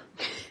find her.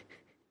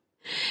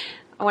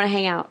 I want to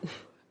hang out.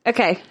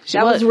 Okay.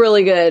 That was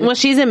really good. Well,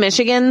 she's in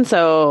Michigan,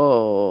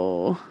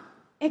 so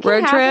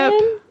road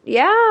trip.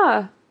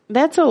 Yeah.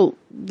 That's a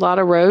lot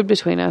of road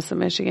between us and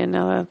Michigan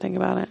now that I think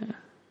about it.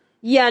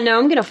 Yeah, no,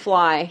 I'm going to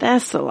fly.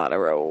 That's a lot of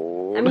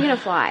road. I'm going to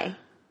fly.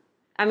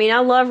 I mean, I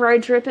love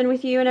road tripping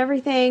with you and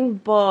everything,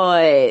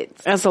 but...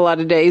 That's a lot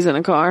of days in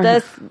a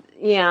car.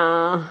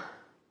 Yeah.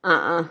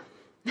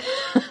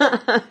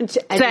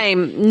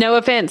 Same. No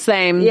offense,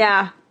 same.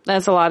 Yeah.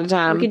 That's a lot of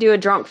time. We could do a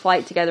drunk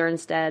flight together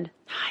instead.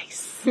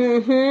 Nice. All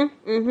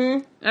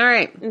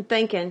right. I'm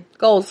thinking.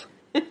 Goals.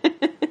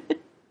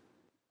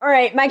 All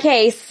right, my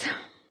case.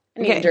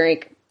 I need a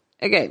drink.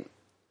 Okay.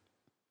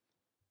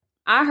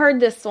 I heard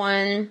this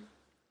one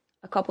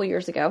a couple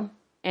years ago,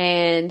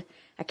 and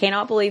I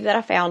cannot believe that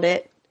I found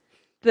it,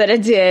 but I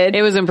did.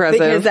 It was impressive.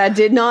 Because I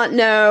did not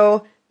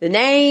know the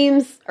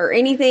names or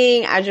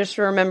anything. I just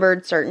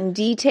remembered certain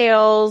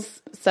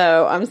details,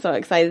 so I'm so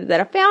excited that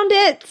I found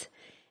it.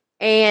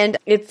 And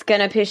it's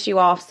going to piss you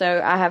off,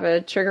 so I have a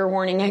trigger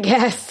warning, I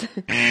guess.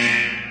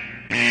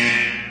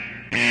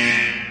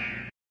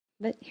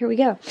 But here we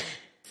go.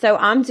 So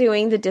I'm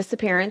doing the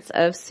disappearance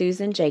of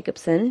Susan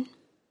Jacobson.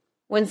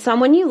 When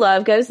someone you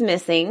love goes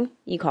missing,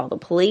 you call the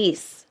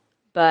police.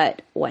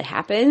 But what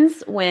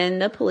happens when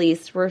the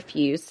police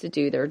refuse to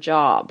do their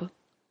job?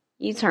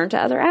 You turn to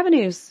other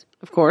avenues.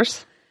 Of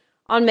course.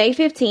 On May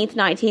 15th,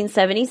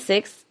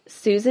 1976,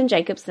 Susan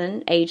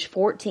Jacobson, age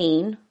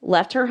 14,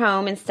 left her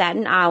home in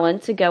Staten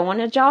Island to go on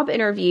a job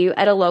interview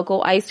at a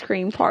local ice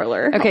cream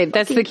parlor. Okay,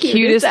 that's the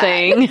cutest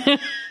thing.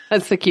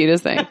 That's the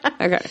cutest thing.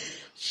 Okay.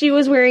 She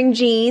was wearing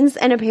jeans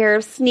and a pair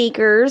of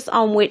sneakers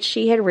on which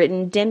she had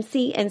written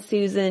Dempsey and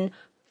Susan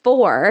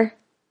 4,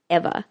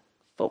 Eva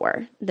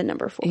 4, the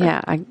number 4.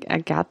 Yeah, I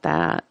got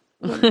that.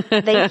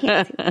 They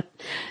can't see that.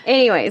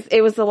 Anyways,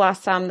 it was the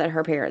last time that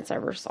her parents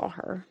ever saw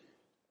her,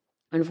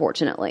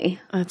 unfortunately.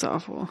 That's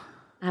awful.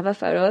 I have a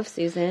photo of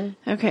Susan.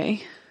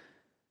 Okay.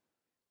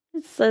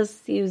 It says,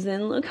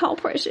 Susan, look how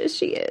precious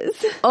she is.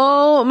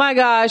 Oh my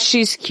gosh,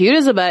 she's cute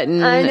as a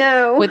button. I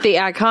know. With the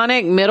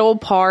iconic middle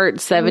part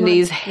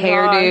 70s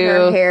hairdo.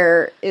 Her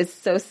hair is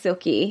so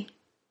silky.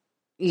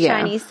 Yeah.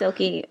 Shiny,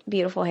 silky,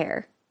 beautiful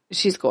hair.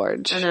 She's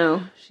gorgeous. I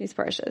know. She's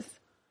precious.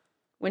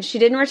 When she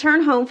didn't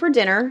return home for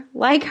dinner,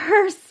 like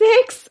her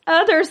 6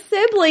 other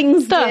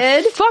siblings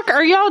did. The fuck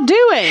are y'all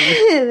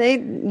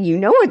doing? You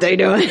know what they're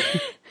doing.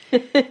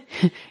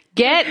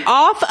 Get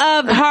off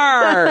of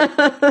her.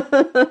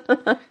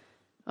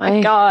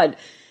 My God.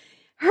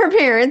 Her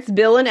parents,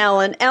 Bill and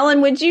Ellen.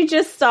 Ellen, would you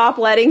just stop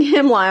letting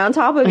him lie on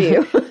top of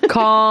you?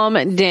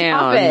 Calm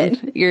down.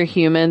 it. You're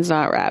humans,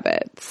 not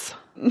rabbits.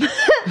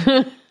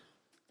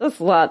 That's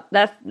a lot.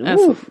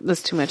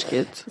 That's too much,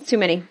 kids. too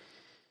many.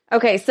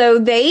 Okay, so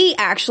they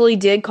actually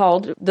did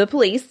call the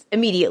police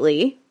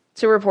immediately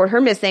to report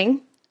her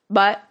missing,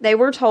 but they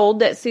were told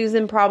that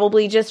Susan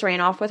probably just ran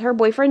off with her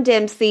boyfriend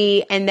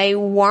Dempsey, and they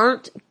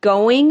weren't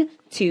going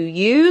to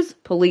use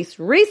police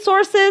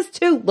resources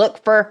to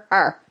look for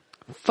her.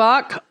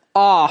 Fuck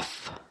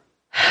off.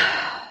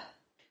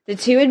 The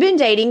two had been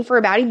dating for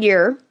about a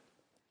year,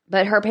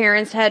 but her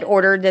parents had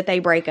ordered that they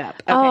break up.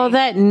 Okay. Oh,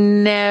 that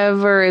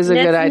never is a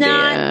good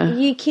idea.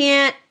 You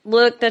can't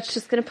look. That's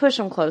just going to push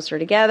them closer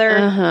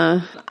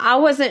together. I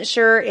wasn't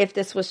sure if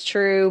this was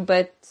true,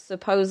 but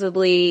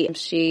supposedly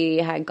she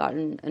had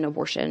gotten an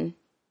abortion.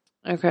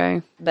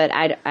 Okay. But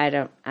I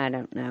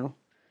don't know.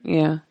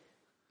 Yeah.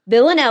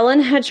 Bill and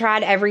Ellen had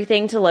tried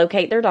everything to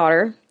locate their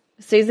daughter.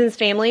 Susan's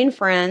family and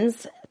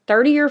friends,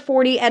 30 or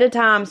 40 at a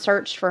time,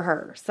 searched for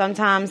her,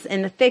 sometimes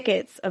in the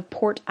thickets of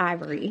Port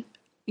Ivory.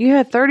 You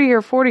had 30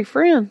 or 40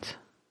 friends.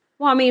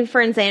 Well, I mean,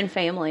 friends and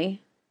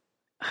family.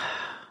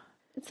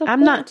 It's a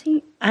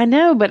I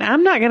know, but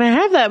I'm not going to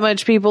have that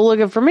much people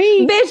looking for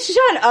me. Bitch,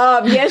 shut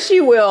up. Yes,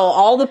 you will.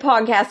 All the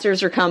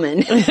podcasters are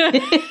coming.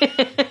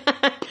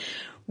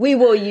 We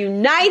will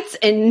unite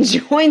and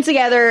join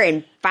together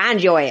and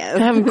find your ass.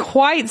 I'm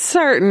quite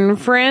certain,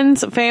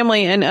 friends,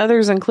 family, and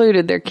others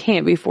included, there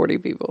can't be 40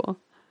 people.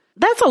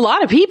 That's a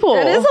lot of people.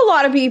 That is a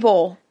lot of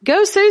people.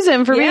 Go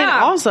Susan for being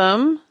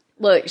awesome.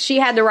 Look, she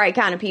had the right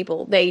kind of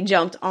people. They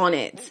jumped on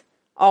it.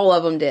 All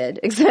of them did,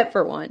 except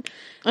for one.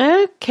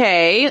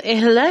 Okay,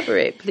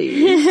 elaborate,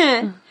 please.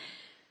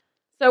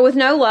 So with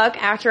no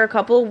luck, after a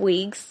couple of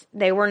weeks,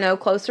 they were no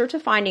closer to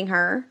finding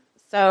her.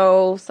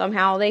 So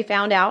somehow they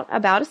found out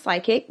about a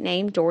psychic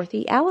named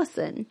Dorothy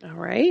Allison. All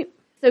right.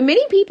 So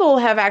many people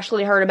have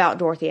actually heard about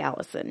Dorothy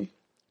Allison.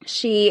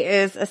 She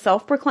is a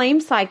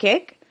self-proclaimed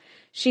psychic.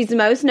 She's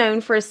most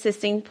known for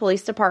assisting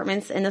police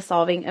departments in the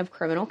solving of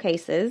criminal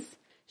cases.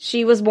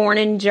 She was born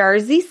in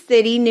Jersey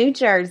City, New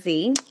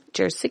Jersey.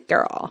 Jersey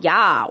girl.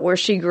 Yeah, where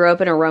she grew up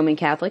in a Roman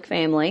Catholic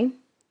family.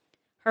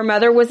 Her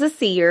mother was a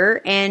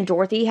seer, and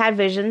Dorothy had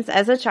visions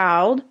as a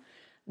child,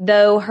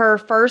 though her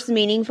first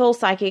meaningful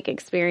psychic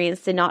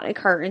experience did not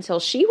occur until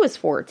she was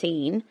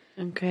 14.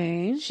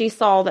 Okay. She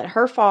saw that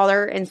her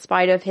father, in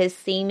spite of his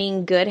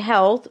seeming good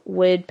health,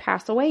 would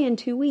pass away in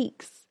 2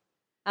 weeks.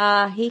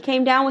 He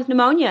came down with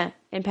pneumonia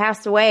and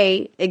passed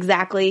away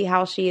exactly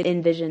how she had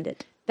envisioned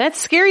it. That's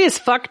scary as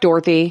fuck,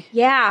 Dorothy.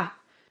 Yeah.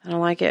 I don't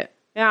like it.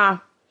 Yeah.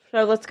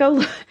 So let's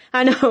go.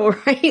 I know,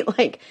 right?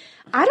 Like,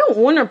 I don't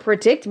want to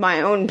predict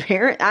my own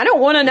parent. I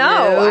don't want to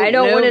know. I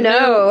don't want to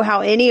know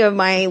how any of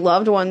my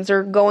loved ones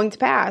are going to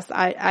pass.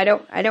 I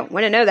don't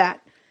want to know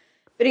that.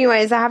 But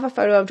anyways, I have a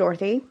photo of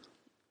Dorothy.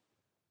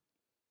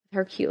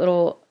 Her cute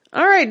little.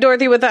 All right,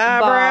 Dorothy with the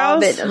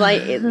eyebrows.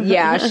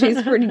 Yeah,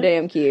 she's pretty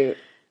damn cute.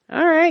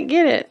 All right,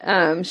 get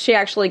it. She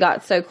actually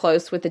got so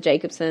close with the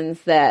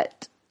Jacobsons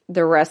that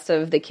the rest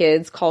of the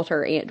kids called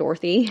her Aunt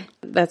Dorothy.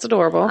 That's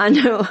adorable. I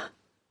know.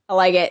 I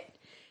like it.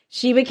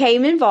 She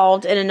became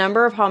involved in a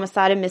number of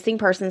homicide and missing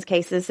persons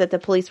cases that the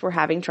police were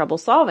having trouble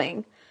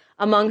solving.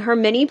 Among her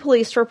many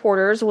police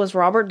reporters was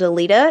Robert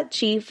DeLita,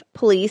 chief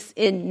police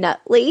in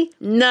Nutley.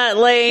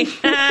 Nutley.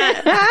 One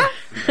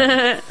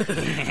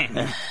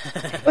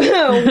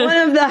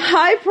of the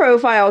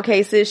high-profile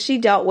cases she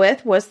dealt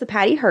with was the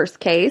Patty Hearst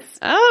case.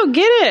 Oh,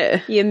 get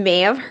it. You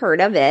may have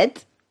heard of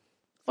it.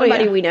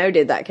 Somebody we know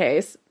did that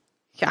case.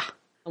 Yeah.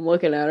 I'm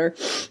looking at her.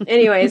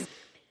 Anyways,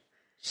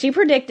 she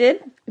predicted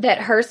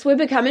that Hearst would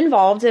become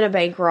involved in a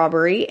bank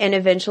robbery and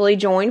eventually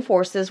join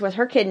forces with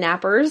her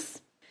kidnappers.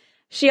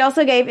 She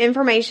also gave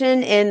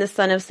information in the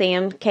Son of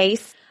Sam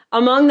case.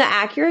 Among the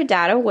accurate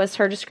data was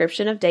her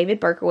description of David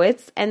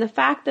Berkowitz and the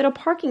fact that a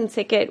parking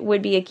ticket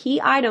would be a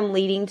key item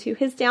leading to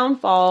his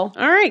downfall.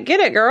 All right, get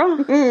it,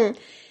 girl.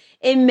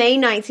 In May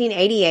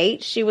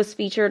 1988, she was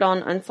featured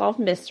on Unsolved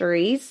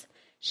Mysteries.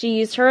 She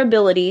used her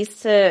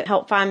abilities to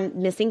help find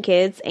missing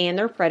kids and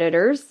their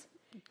predators.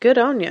 Good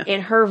on you.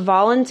 In her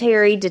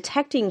voluntary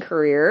detecting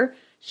career,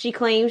 she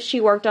claims she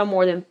worked on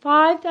more than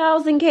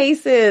 5,000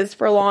 cases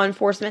for law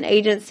enforcement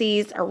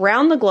agencies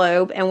around the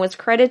globe and was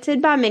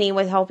credited by many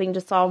with helping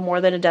to solve more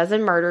than a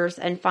dozen murders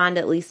and find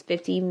at least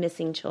 50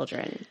 missing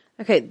children.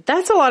 Okay,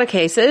 that's a lot of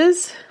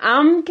cases.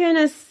 I'm going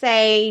to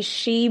say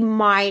she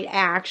might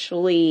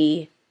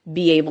actually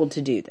be able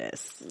to do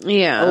this.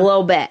 Yeah. A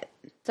little bit.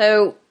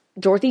 So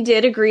Dorothy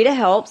did agree to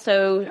help,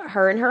 so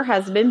her and her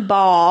husband,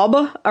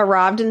 Bob,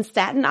 arrived in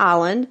Staten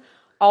Island.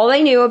 All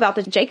they knew about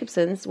the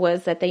Jacobsons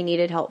was that they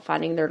needed help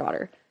finding their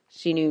daughter.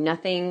 She knew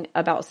nothing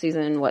about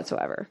Susan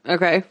whatsoever.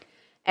 Okay.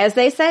 As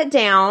they sat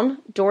down,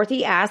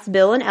 Dorothy asked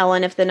Bill and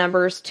Ellen if the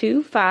numbers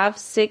 2, 5,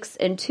 6,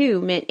 and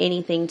 2 meant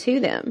anything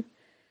to them.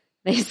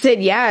 They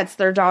said, yeah, it's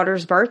their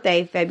daughter's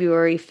birthday,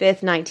 February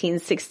 5th,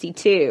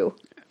 1962.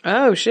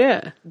 Oh,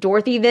 shit.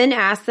 Dorothy then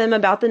asked them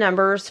about the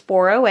numbers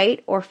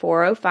 408 or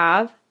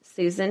 405.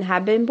 Susan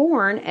had been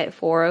born at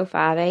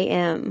 4:05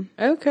 a.m.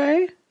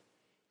 Okay.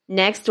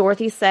 Next,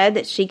 Dorothy said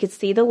that she could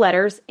see the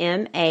letters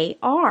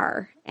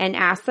M-A-R and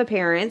asked the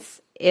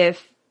parents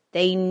if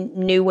they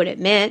knew what it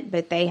meant,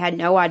 but they had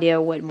no idea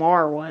what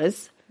Mar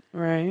was.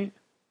 Right.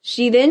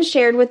 She then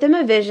shared with them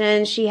a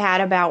vision she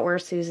had about where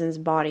Susan's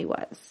body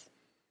was.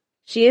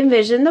 She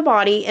envisioned the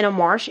body in a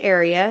marsh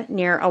area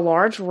near a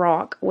large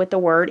rock with the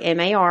word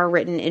M-A-R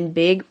written in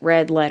big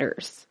red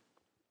letters.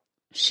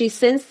 She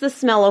sensed the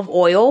smell of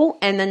oil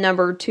and the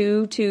number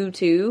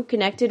 222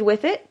 connected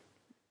with it.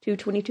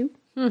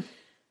 222.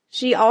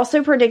 She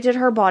also predicted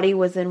her body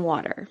was in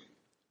water.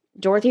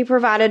 Dorothy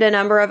provided a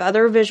number of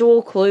other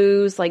visual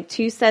clues, like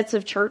 2 sets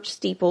of church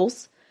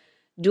steeples,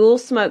 dual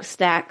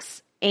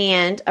smokestacks,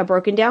 and a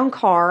broken down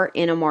car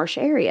in a marsh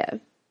area.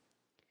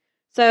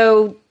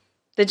 So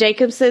the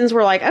Jacobsons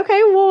were like,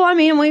 okay, well, I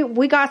mean,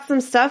 we got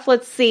some stuff.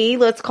 Let's see.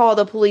 Let's call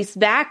the police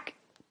back.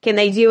 Can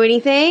they do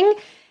anything?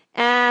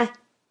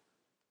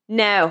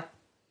 No,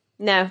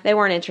 they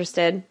weren't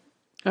interested.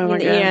 Oh my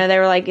God. You know, they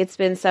were like, it's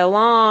been so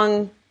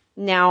long.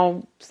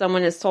 Now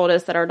someone has told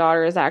us that our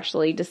daughter is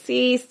actually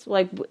deceased.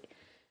 Like,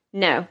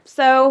 no.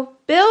 So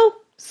Bill,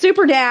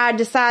 super dad,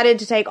 decided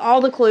to take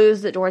all the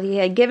clues that Dorothy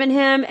had given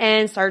him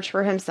and search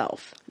for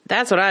himself.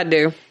 That's what I'd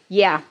do.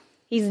 Yeah,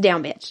 he's a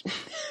down bitch.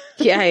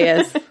 Yeah, he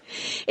is.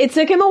 It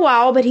took him a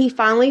while, but he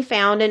finally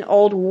found an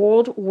old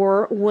World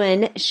War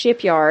I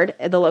shipyard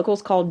the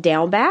locals called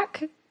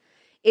Downback.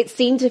 It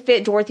seemed to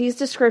fit Dorothy's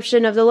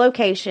description of the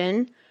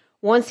location.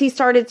 Once he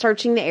started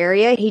searching the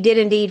area, he did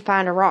indeed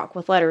find a rock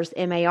with letters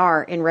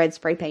M-A-R in red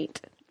spray paint.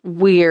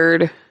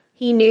 Weird.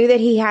 He knew that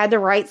he had the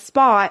right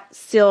spot,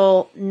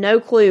 still no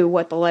clue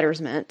what the letters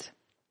meant.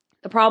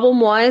 The problem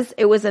was,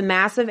 it was a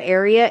massive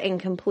area and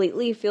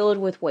completely filled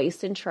with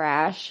waste and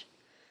trash.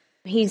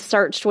 He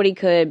searched what he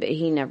could, but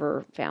he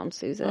never found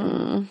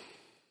Susan.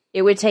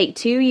 It would take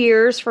 2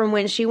 years from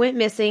when she went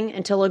missing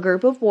until a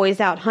group of boys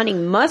out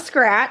hunting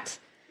muskrat.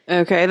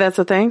 Okay, that's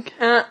a thing?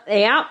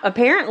 Yeah,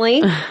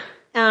 apparently.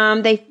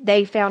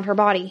 They found her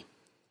body.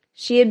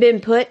 She had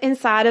been put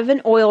inside of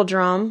an oil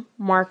drum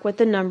marked with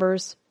the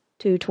numbers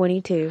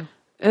 222.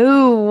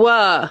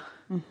 Ooh.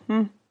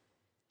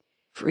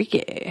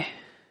 Freaky.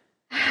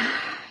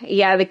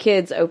 Yeah, the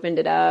kids opened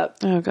it up.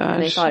 Oh, gosh.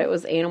 And they thought it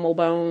was animal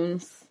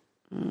bones.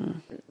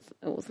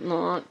 It was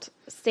not.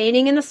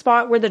 Standing in the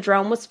spot where the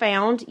drum was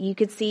found, you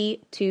could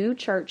see 2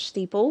 church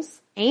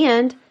steeples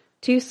and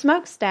 2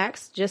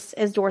 smokestacks, just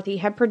as Dorothy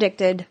had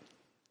predicted.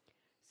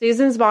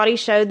 Susan's body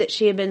showed that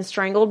she had been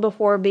strangled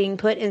before being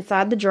put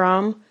inside the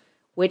drum,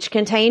 which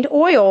contained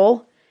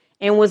oil,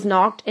 and was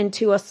knocked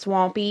into a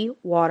swampy,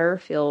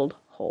 water-filled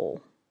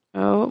hole.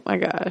 Oh, my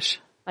gosh.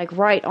 Like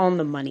right on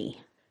the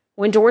money.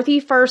 When Dorothy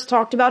first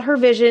talked about her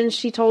visions,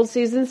 she told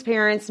Susan's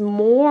parents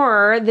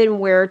more than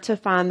where to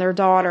find their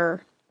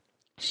daughter.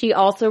 She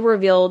also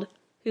revealed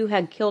who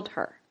had killed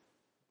her.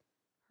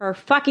 Her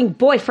fucking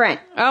boyfriend.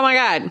 Oh, my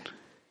God.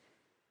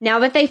 Now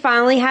that they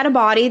finally had a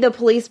body, the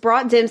police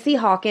brought Dempsey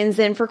Hawkins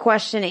in for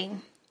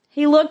questioning.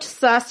 He looked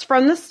sus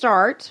from the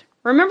start.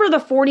 Remember the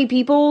 40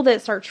 people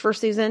that searched for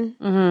Susan?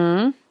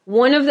 Mm-hmm.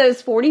 One of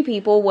those 40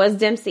 people was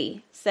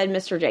Dempsey, said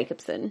Mr.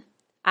 Jacobson.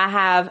 I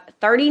have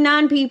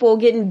 39 people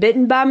getting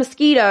bitten by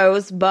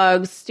mosquitoes,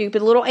 bugs,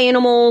 stupid little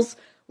animals,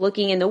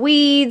 looking in the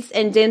weeds,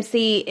 and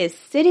Dempsey is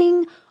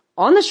sitting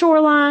on the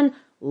shoreline,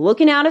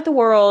 looking out at the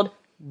world,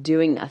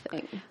 doing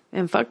nothing.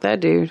 And fuck that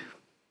dude.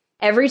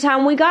 Every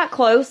time we got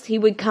close, he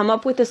would come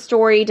up with a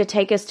story to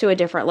take us to a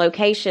different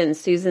location,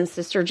 Susan's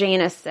sister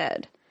Janice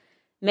said.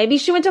 Maybe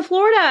she went to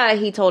Florida,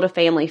 he told a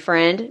family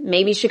friend.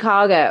 Maybe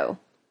Chicago.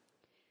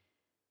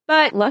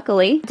 But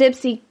luckily,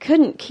 Dempsey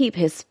couldn't keep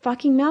his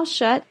fucking mouth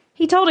shut.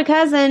 He told a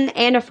cousin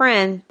and a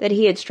friend that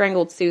he had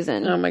strangled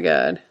Susan. Oh, my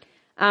God.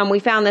 We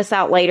found this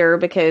out later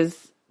because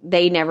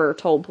they never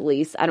told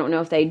police. I don't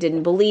know if they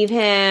didn't believe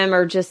him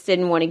or just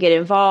didn't want to get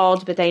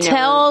involved, but they never...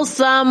 Tell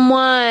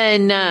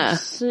someone.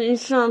 Say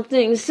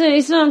something.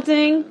 Say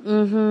something.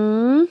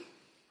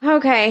 Mm-hmm.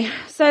 Okay,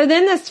 so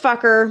then this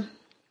fucker,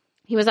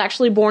 he was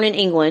actually born in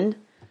England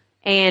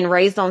and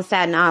raised on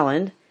Staten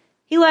Island.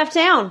 He left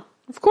town.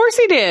 Of course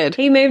he did.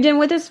 He moved in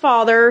with his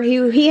father,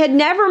 who he had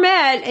never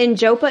met, in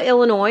Joppa,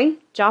 Illinois.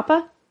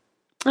 Joppa?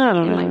 I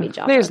don't know. Might be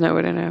Joppa. There's no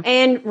way to know.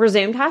 And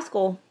resumed high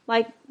school.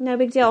 Like, no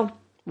big deal.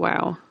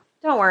 Wow.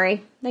 Don't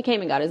worry. They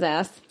came and got his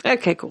ass.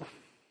 Okay, cool.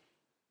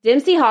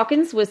 Dempsey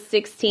Hawkins was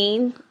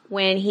 16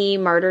 when he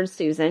murdered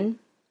Susan,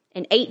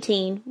 and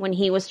 18 when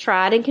he was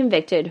tried and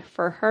convicted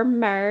for her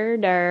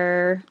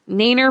murder.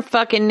 Neener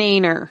fucking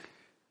neener.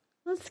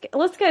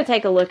 Let's go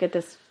take a look at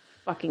this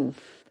fucking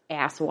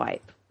asswipe,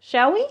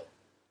 shall we?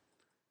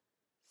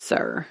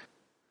 Sir.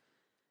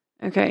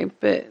 Okay,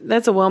 but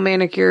that's a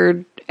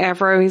well-manicured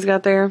afro he's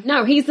got there.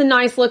 No, he's a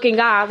nice-looking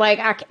guy.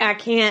 Like, I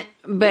can't...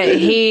 But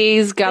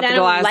he's got the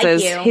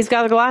glasses. Like he's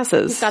got the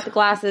glasses. He's got the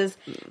glasses.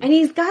 And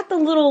he's got the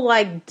little,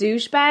 like,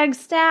 douchebag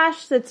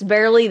stash that's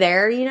barely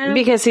there, you know?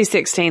 Because he's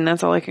 16,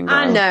 that's all I can go.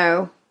 I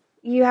know.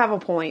 you have a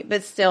point,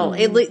 but still,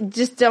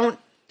 just don't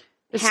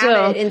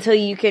have it until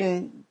you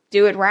can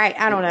do it right.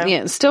 I don't know.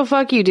 Yeah, still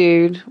fuck you,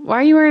 dude. Why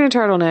are you wearing a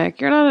turtleneck?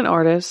 You're not an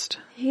artist.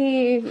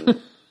 I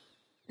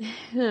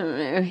don't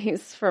know.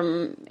 He's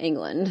from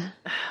England.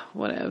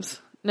 Whatevs.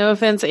 No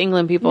offense,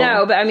 England people.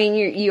 No, but I mean,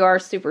 you are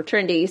super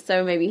trendy,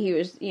 so maybe he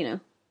was,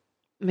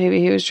 Maybe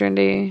he was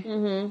trendy.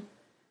 Mm-hmm.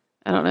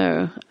 I don't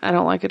know. I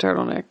don't like a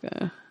turtleneck,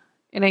 though.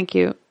 It ain't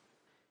cute.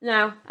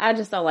 No, I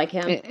just don't like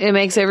him. It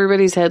makes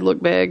everybody's head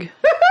look big.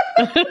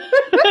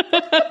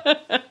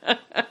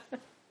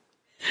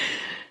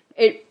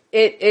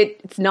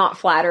 It's not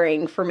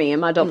flattering for me and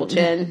my double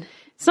chin.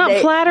 It's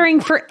not flattering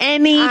for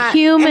any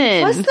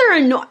human. Plus, they're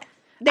annoying.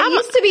 They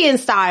used to be in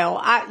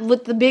style.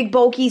 With the big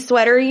bulky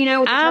sweater, with the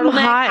turtleneck.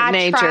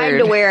 I tried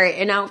to wear it,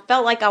 and I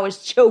felt like I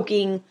was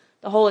choking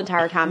the whole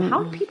entire time.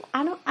 How do people?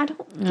 I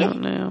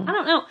don't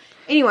know.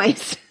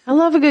 Anyways, I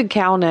love a good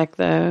cow neck,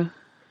 though.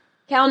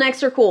 Cow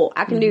necks are cool.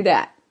 I can do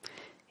that.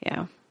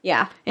 Yeah.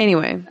 Yeah.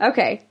 Anyway.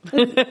 Okay.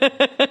 Now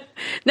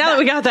that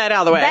we got that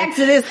out of the way. Back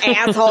to this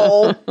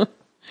asshole.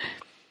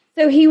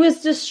 So he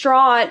was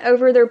distraught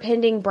over their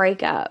pending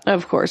breakup.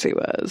 Of course he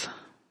was.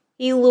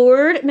 He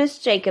lured Miss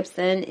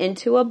Jacobson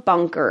into a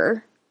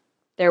bunker.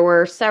 There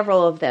were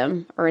several of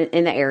them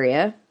in the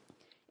area,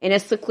 in a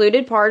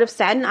secluded part of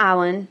Staten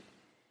Island,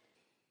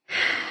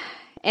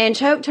 and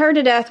choked her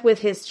to death with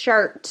his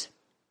shirt.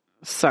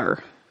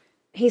 Sir.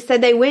 He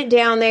said they went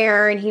down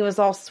there and he was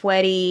all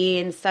sweaty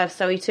and stuff,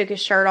 so he took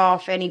his shirt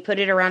off and he put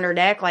it around her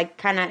neck, like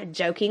kind of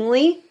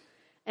jokingly,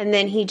 and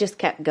then he just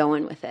kept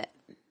going with it.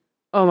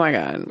 Oh my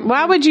God.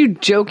 Why would you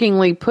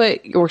jokingly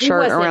put your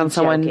shirt around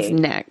someone's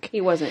neck?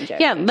 He wasn't joking.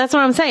 Yeah, that's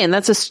what I'm saying.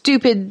 That's a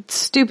stupid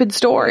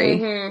story.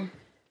 Mm-hmm.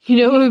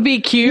 It would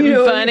be cute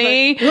and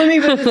funny. Let me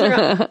put this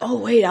around. Oh,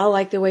 wait, I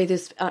like the way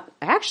this...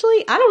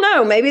 actually, I don't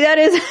know. Maybe that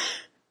is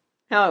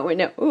how it went.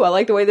 No. Ooh, I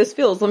like the way this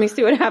feels. Let me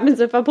see what happens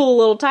if I pull a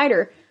little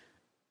tighter.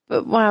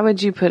 But why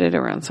would you put it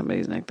around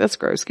somebody's neck? That's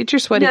gross. Get your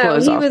sweaty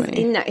clothes off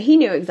me. No, he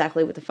knew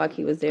exactly what the fuck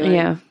he was doing.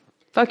 Yeah.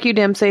 Fuck you,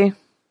 Dempsey.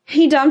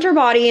 He dumped her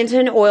body into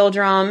an oil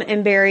drum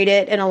and buried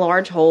it in a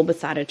large hole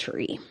beside a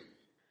tree.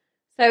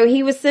 So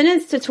he was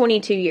sentenced to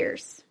 22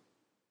 years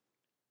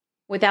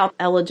without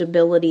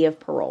eligibility of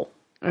parole.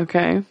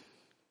 Okay.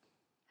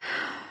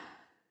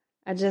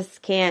 I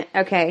just can't.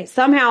 Okay.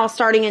 Somehow,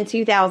 starting in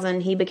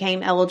 2000, he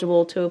became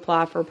eligible to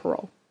apply for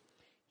parole.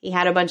 He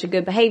had a bunch of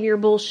good behavior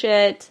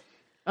bullshit.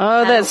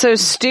 Oh, that's so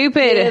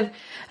stupid.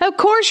 Of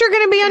course you're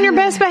going to be on your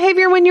best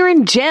behavior when you're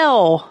in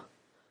jail.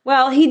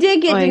 Well, he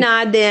did get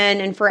denied then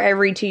and for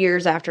every 2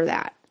 years after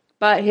that.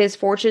 But his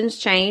fortunes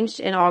changed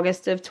in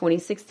August of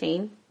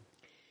 2016.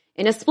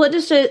 In a split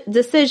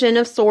decision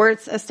of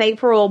sorts, a state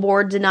parole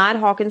board denied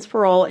Hawkins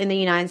parole in the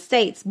United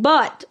States,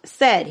 but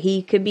said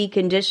he could be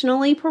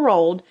conditionally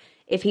paroled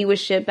if he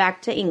was shipped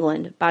back to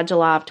England by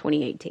July of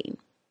 2018.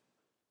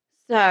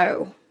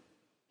 So,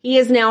 he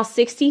is now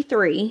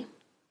 63,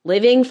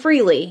 living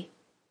freely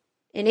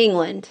in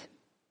England.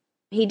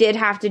 He did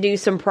have to do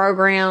some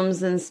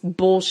programs and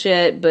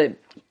bullshit, but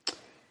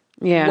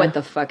what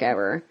the fuck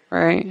ever.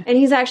 Right. And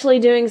he's actually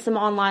doing some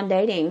online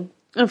dating.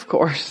 Of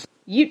course.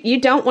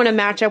 You don't want to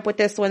match up with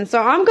this one, so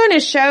I'm going to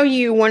show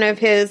you one of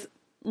his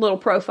little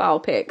profile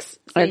pics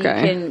so you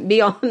can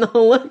be on the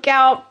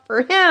lookout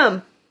for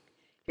him.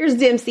 Here's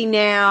Dempsey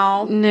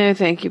now. No,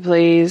 thank you,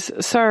 please.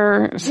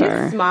 Sir. His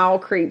smile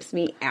creeps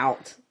me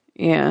out.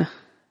 Yeah.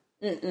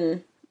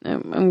 No,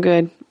 I'm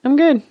good.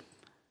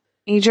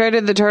 He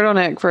traded the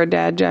turtleneck for a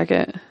dad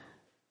jacket.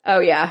 Oh,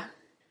 yeah.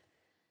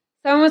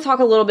 So I'm going to talk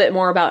a little bit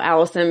more about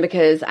Allison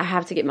because I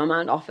have to get my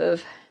mind off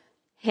of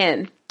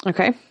him.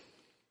 Okay.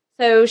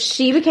 So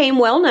she became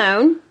well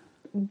known,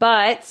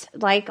 but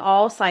like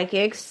all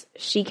psychics,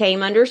 she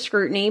came under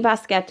scrutiny by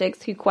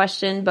skeptics who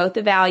questioned both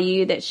the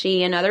value that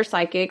she and other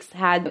psychics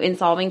had in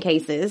solving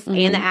cases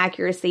and the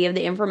accuracy of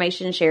the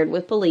information shared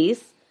with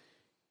police.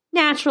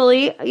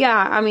 Naturally, yeah,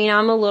 I mean,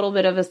 I'm a little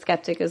bit of a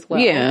skeptic as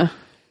well. Yeah.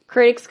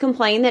 Critics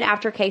complained that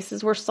after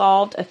cases were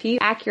solved, a few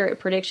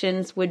accurate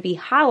predictions would be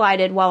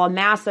highlighted while a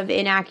mass of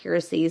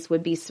inaccuracies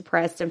would be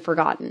suppressed and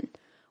forgotten.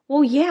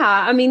 Well, yeah,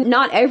 I mean,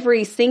 not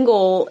every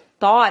single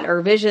thought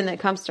or vision that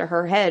comes to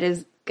her head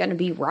is going to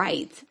be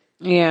right.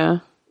 Yeah.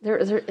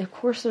 Of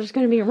course, there's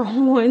going to be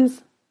wrong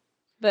ones,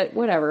 but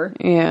whatever.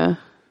 Yeah.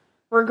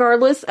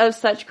 Regardless of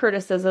such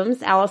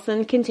criticisms,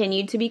 Allison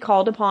continued to be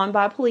called upon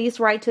by police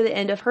right to the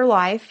end of her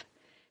life.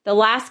 The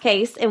last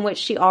case in which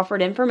she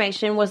offered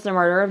information was the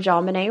murder of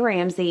John Benet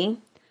Ramsey.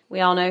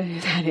 We all know who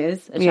that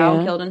is. A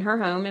child killed in her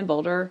home in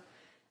Boulder.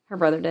 Her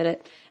brother did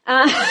it.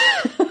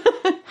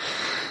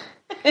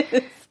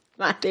 It's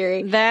my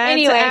theory.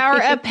 That's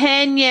our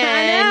opinion.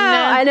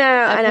 I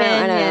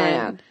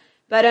know.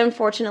 But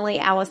unfortunately,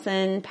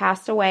 Allison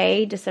passed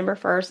away December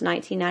 1st,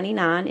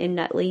 1999 in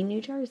Nutley,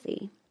 New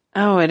Jersey.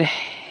 I would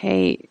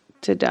hate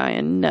to die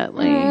in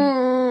Nutley.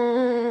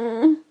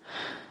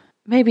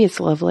 Maybe it's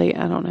lovely.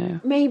 I don't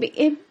know. Maybe.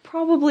 It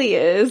probably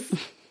is.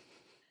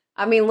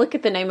 I mean, look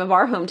at the name of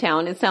our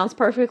hometown. It sounds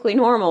perfectly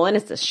normal, and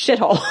it's a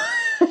shithole.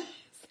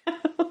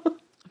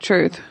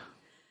 Truth.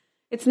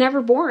 It's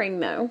never boring,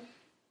 though.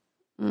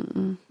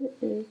 Mm-mm.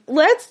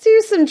 Let's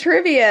do some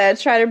trivia.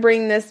 Try to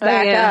bring this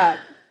back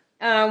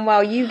up.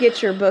 While you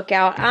get your book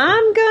out,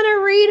 I'm going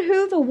to read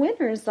who the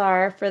winners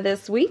are for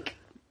this week.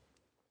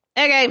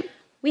 Okay.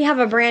 We have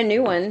a brand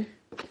new one.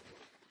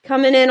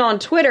 Coming in on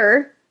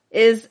Twitter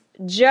is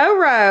Joe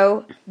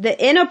Rowe, the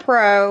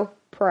Innapro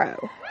Pro.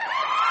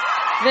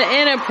 The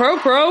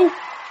Innapro.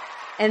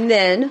 And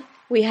then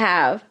we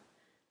have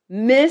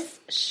Miss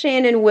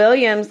Shannon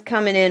Williams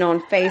coming in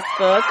on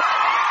Facebook.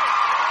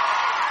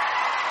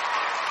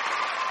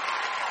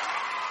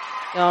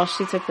 Y'all,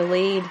 she took the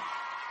lead.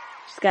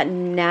 She's got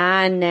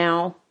 9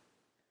 now.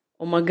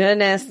 Oh my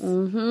goodness.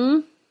 Mm-hmm.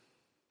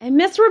 And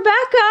Miss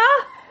Rebecca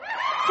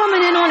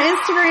coming in on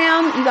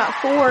Instagram. You got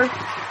 4.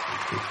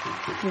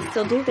 You can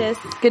still do this.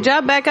 Good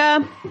job,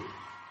 Becca.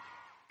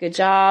 Good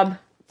job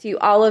to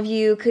all of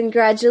you.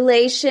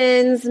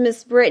 Congratulations,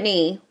 Miss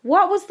Brittany.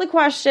 What was the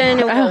question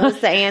and what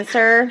was the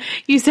answer?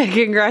 You said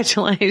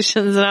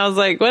congratulations, and I was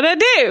like, what'd I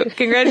do?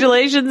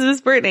 Congratulations,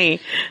 Miss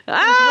Brittany.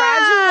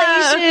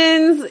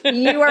 Congratulations.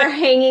 You are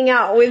hanging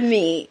out with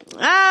me.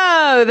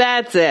 Oh,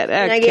 that's it. Okay.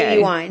 And I gave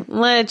you wine.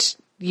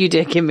 You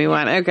did give me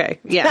wine. Okay.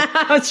 Yeah.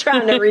 I was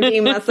trying to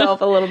redeem myself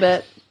a little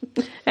bit.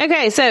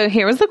 Okay, so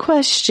here was the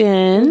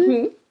question.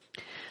 Mm-hmm.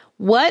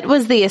 What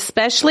was the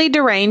especially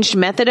deranged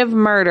method of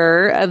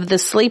murder of the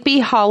Sleepy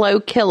Hollow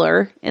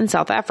Killer in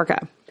South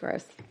Africa?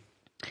 Gross.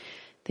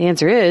 The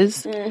answer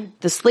is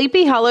the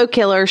Sleepy Hollow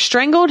Killer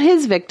strangled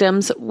his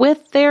victims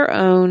with their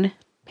own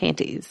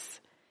panties.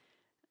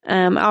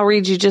 I'll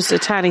read you just a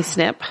tiny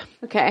snip.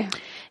 Okay.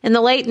 In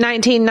the late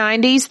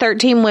 1990s,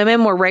 13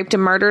 women were raped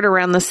and murdered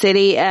around the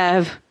city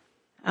of,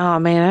 oh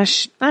man,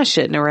 I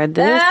shouldn't have read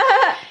this.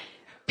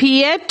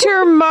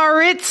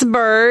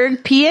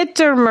 Pietermaritzburg.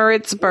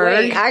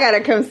 Wait, I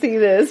gotta come see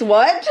this.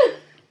 What?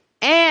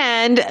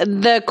 And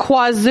the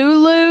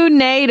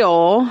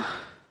KwaZulu-Natal.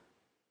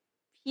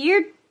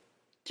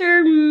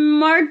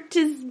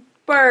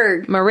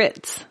 Pietermaritzburg.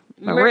 Maritz.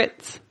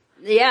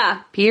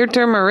 Yeah.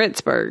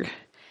 Pietermaritzburg.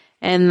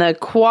 And the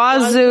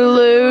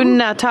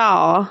KwaZulu-Natal.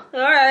 All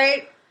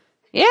right.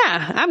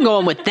 Yeah, I'm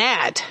going with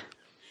that.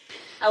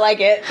 I like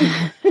it.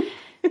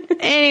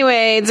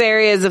 Anyway, it's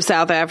areas of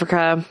South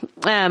Africa.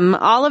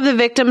 All of the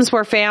victims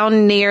were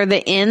found near the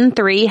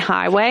N3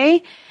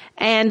 highway,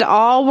 and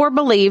all were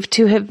believed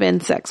to have been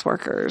sex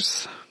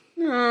workers.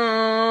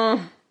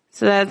 Aww.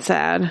 So that's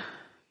sad.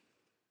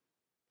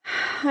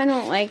 I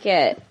don't like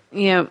it.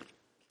 Yep.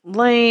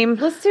 Lame.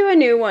 Let's do a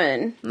new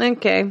one.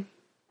 Okay.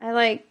 I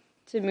like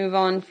to move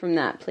on from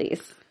that,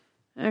 please.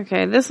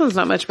 Okay, this one's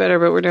not much better,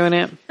 but we're doing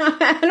it.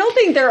 I don't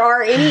think there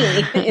are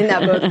any in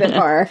that book that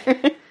are.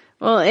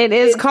 Well,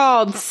 it's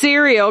called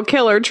Serial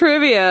Killer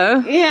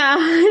Trivia. Yeah,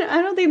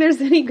 I don't think there's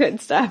any good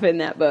stuff in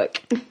that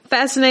book.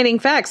 Fascinating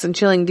facts and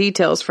chilling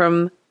details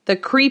from the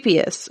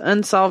creepiest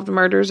unsolved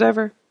murders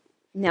ever.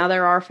 Now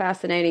there are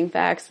fascinating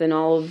facts in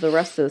all of the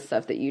rest of the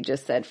stuff that you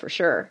just said for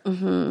sure.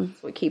 Mm-hmm.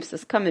 That's what keeps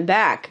us coming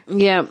back.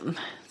 Yep.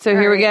 So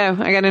here we go.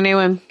 I got a new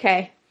one.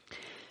 Okay.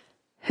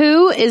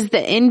 Who is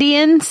the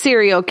Indian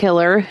serial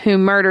killer who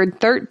murdered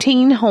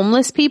 13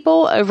 homeless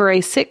people over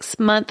a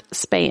 6-month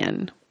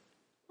span?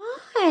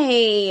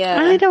 Why?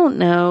 I don't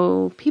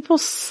know. People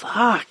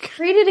suck.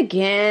 Read it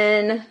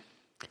again.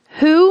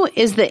 Who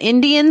is the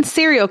Indian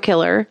serial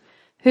killer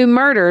who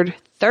murdered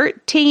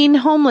 13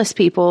 homeless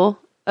people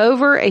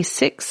over a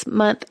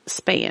 6-month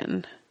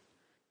span?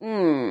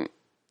 And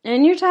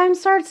your time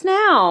starts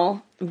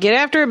now. Get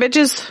after it,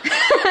 bitches.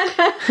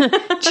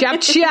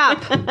 Chop,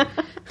 chop.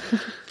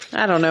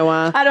 I don't know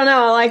why. I don't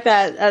know. I like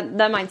that.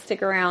 That might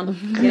stick around.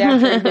 Get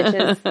after it,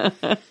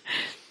 bitches.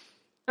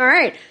 All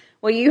right.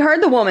 Well, you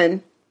heard the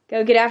woman.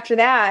 Go get after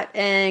that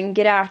and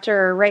get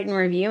after rating and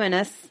reviewing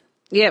us.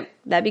 Yep.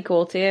 That'd be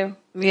cool, too.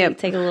 Yep.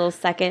 Take a little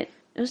second.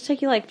 It'll just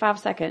take you like 5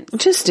 seconds.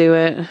 Just do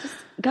it. Just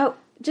go.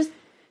 Just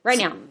right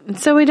now.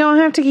 So we don't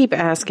have to keep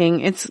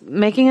asking. It's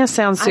making us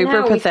sound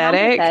super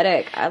pathetic.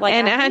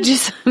 I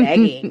just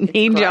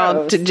need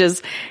y'all to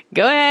just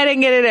go ahead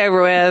and get it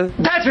over with.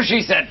 That's what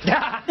she said.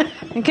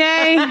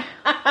 Okay?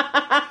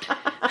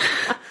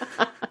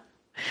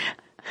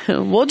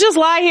 We'll just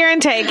lie here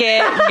and take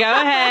it. Go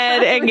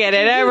ahead and get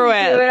it over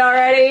with. Do it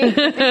already?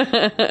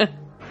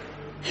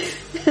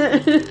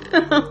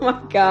 Oh my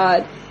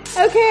God.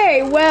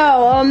 Okay,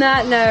 well, on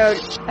that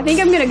note, I think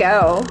I'm going to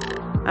go.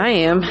 I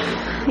am.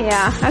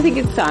 Yeah, I think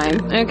it's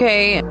time.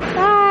 Okay.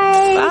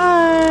 Bye.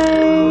 Bye.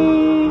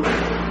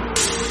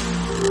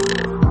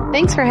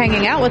 Thanks for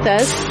hanging out with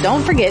us.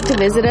 Don't forget to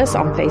visit us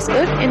on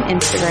Facebook and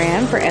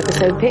Instagram for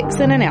episode pics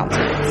and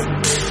announcements.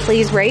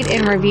 Please rate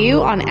and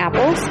review on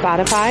Apple,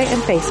 Spotify,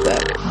 and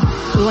Facebook.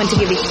 We want to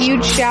give a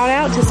huge shout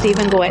out to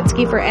Stephen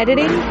Goetsky for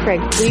editing,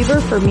 Craig Weaver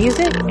for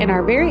music, and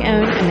our very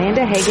own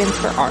Amanda Higgins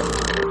for art.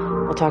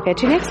 We'll talk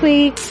at you next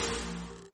week.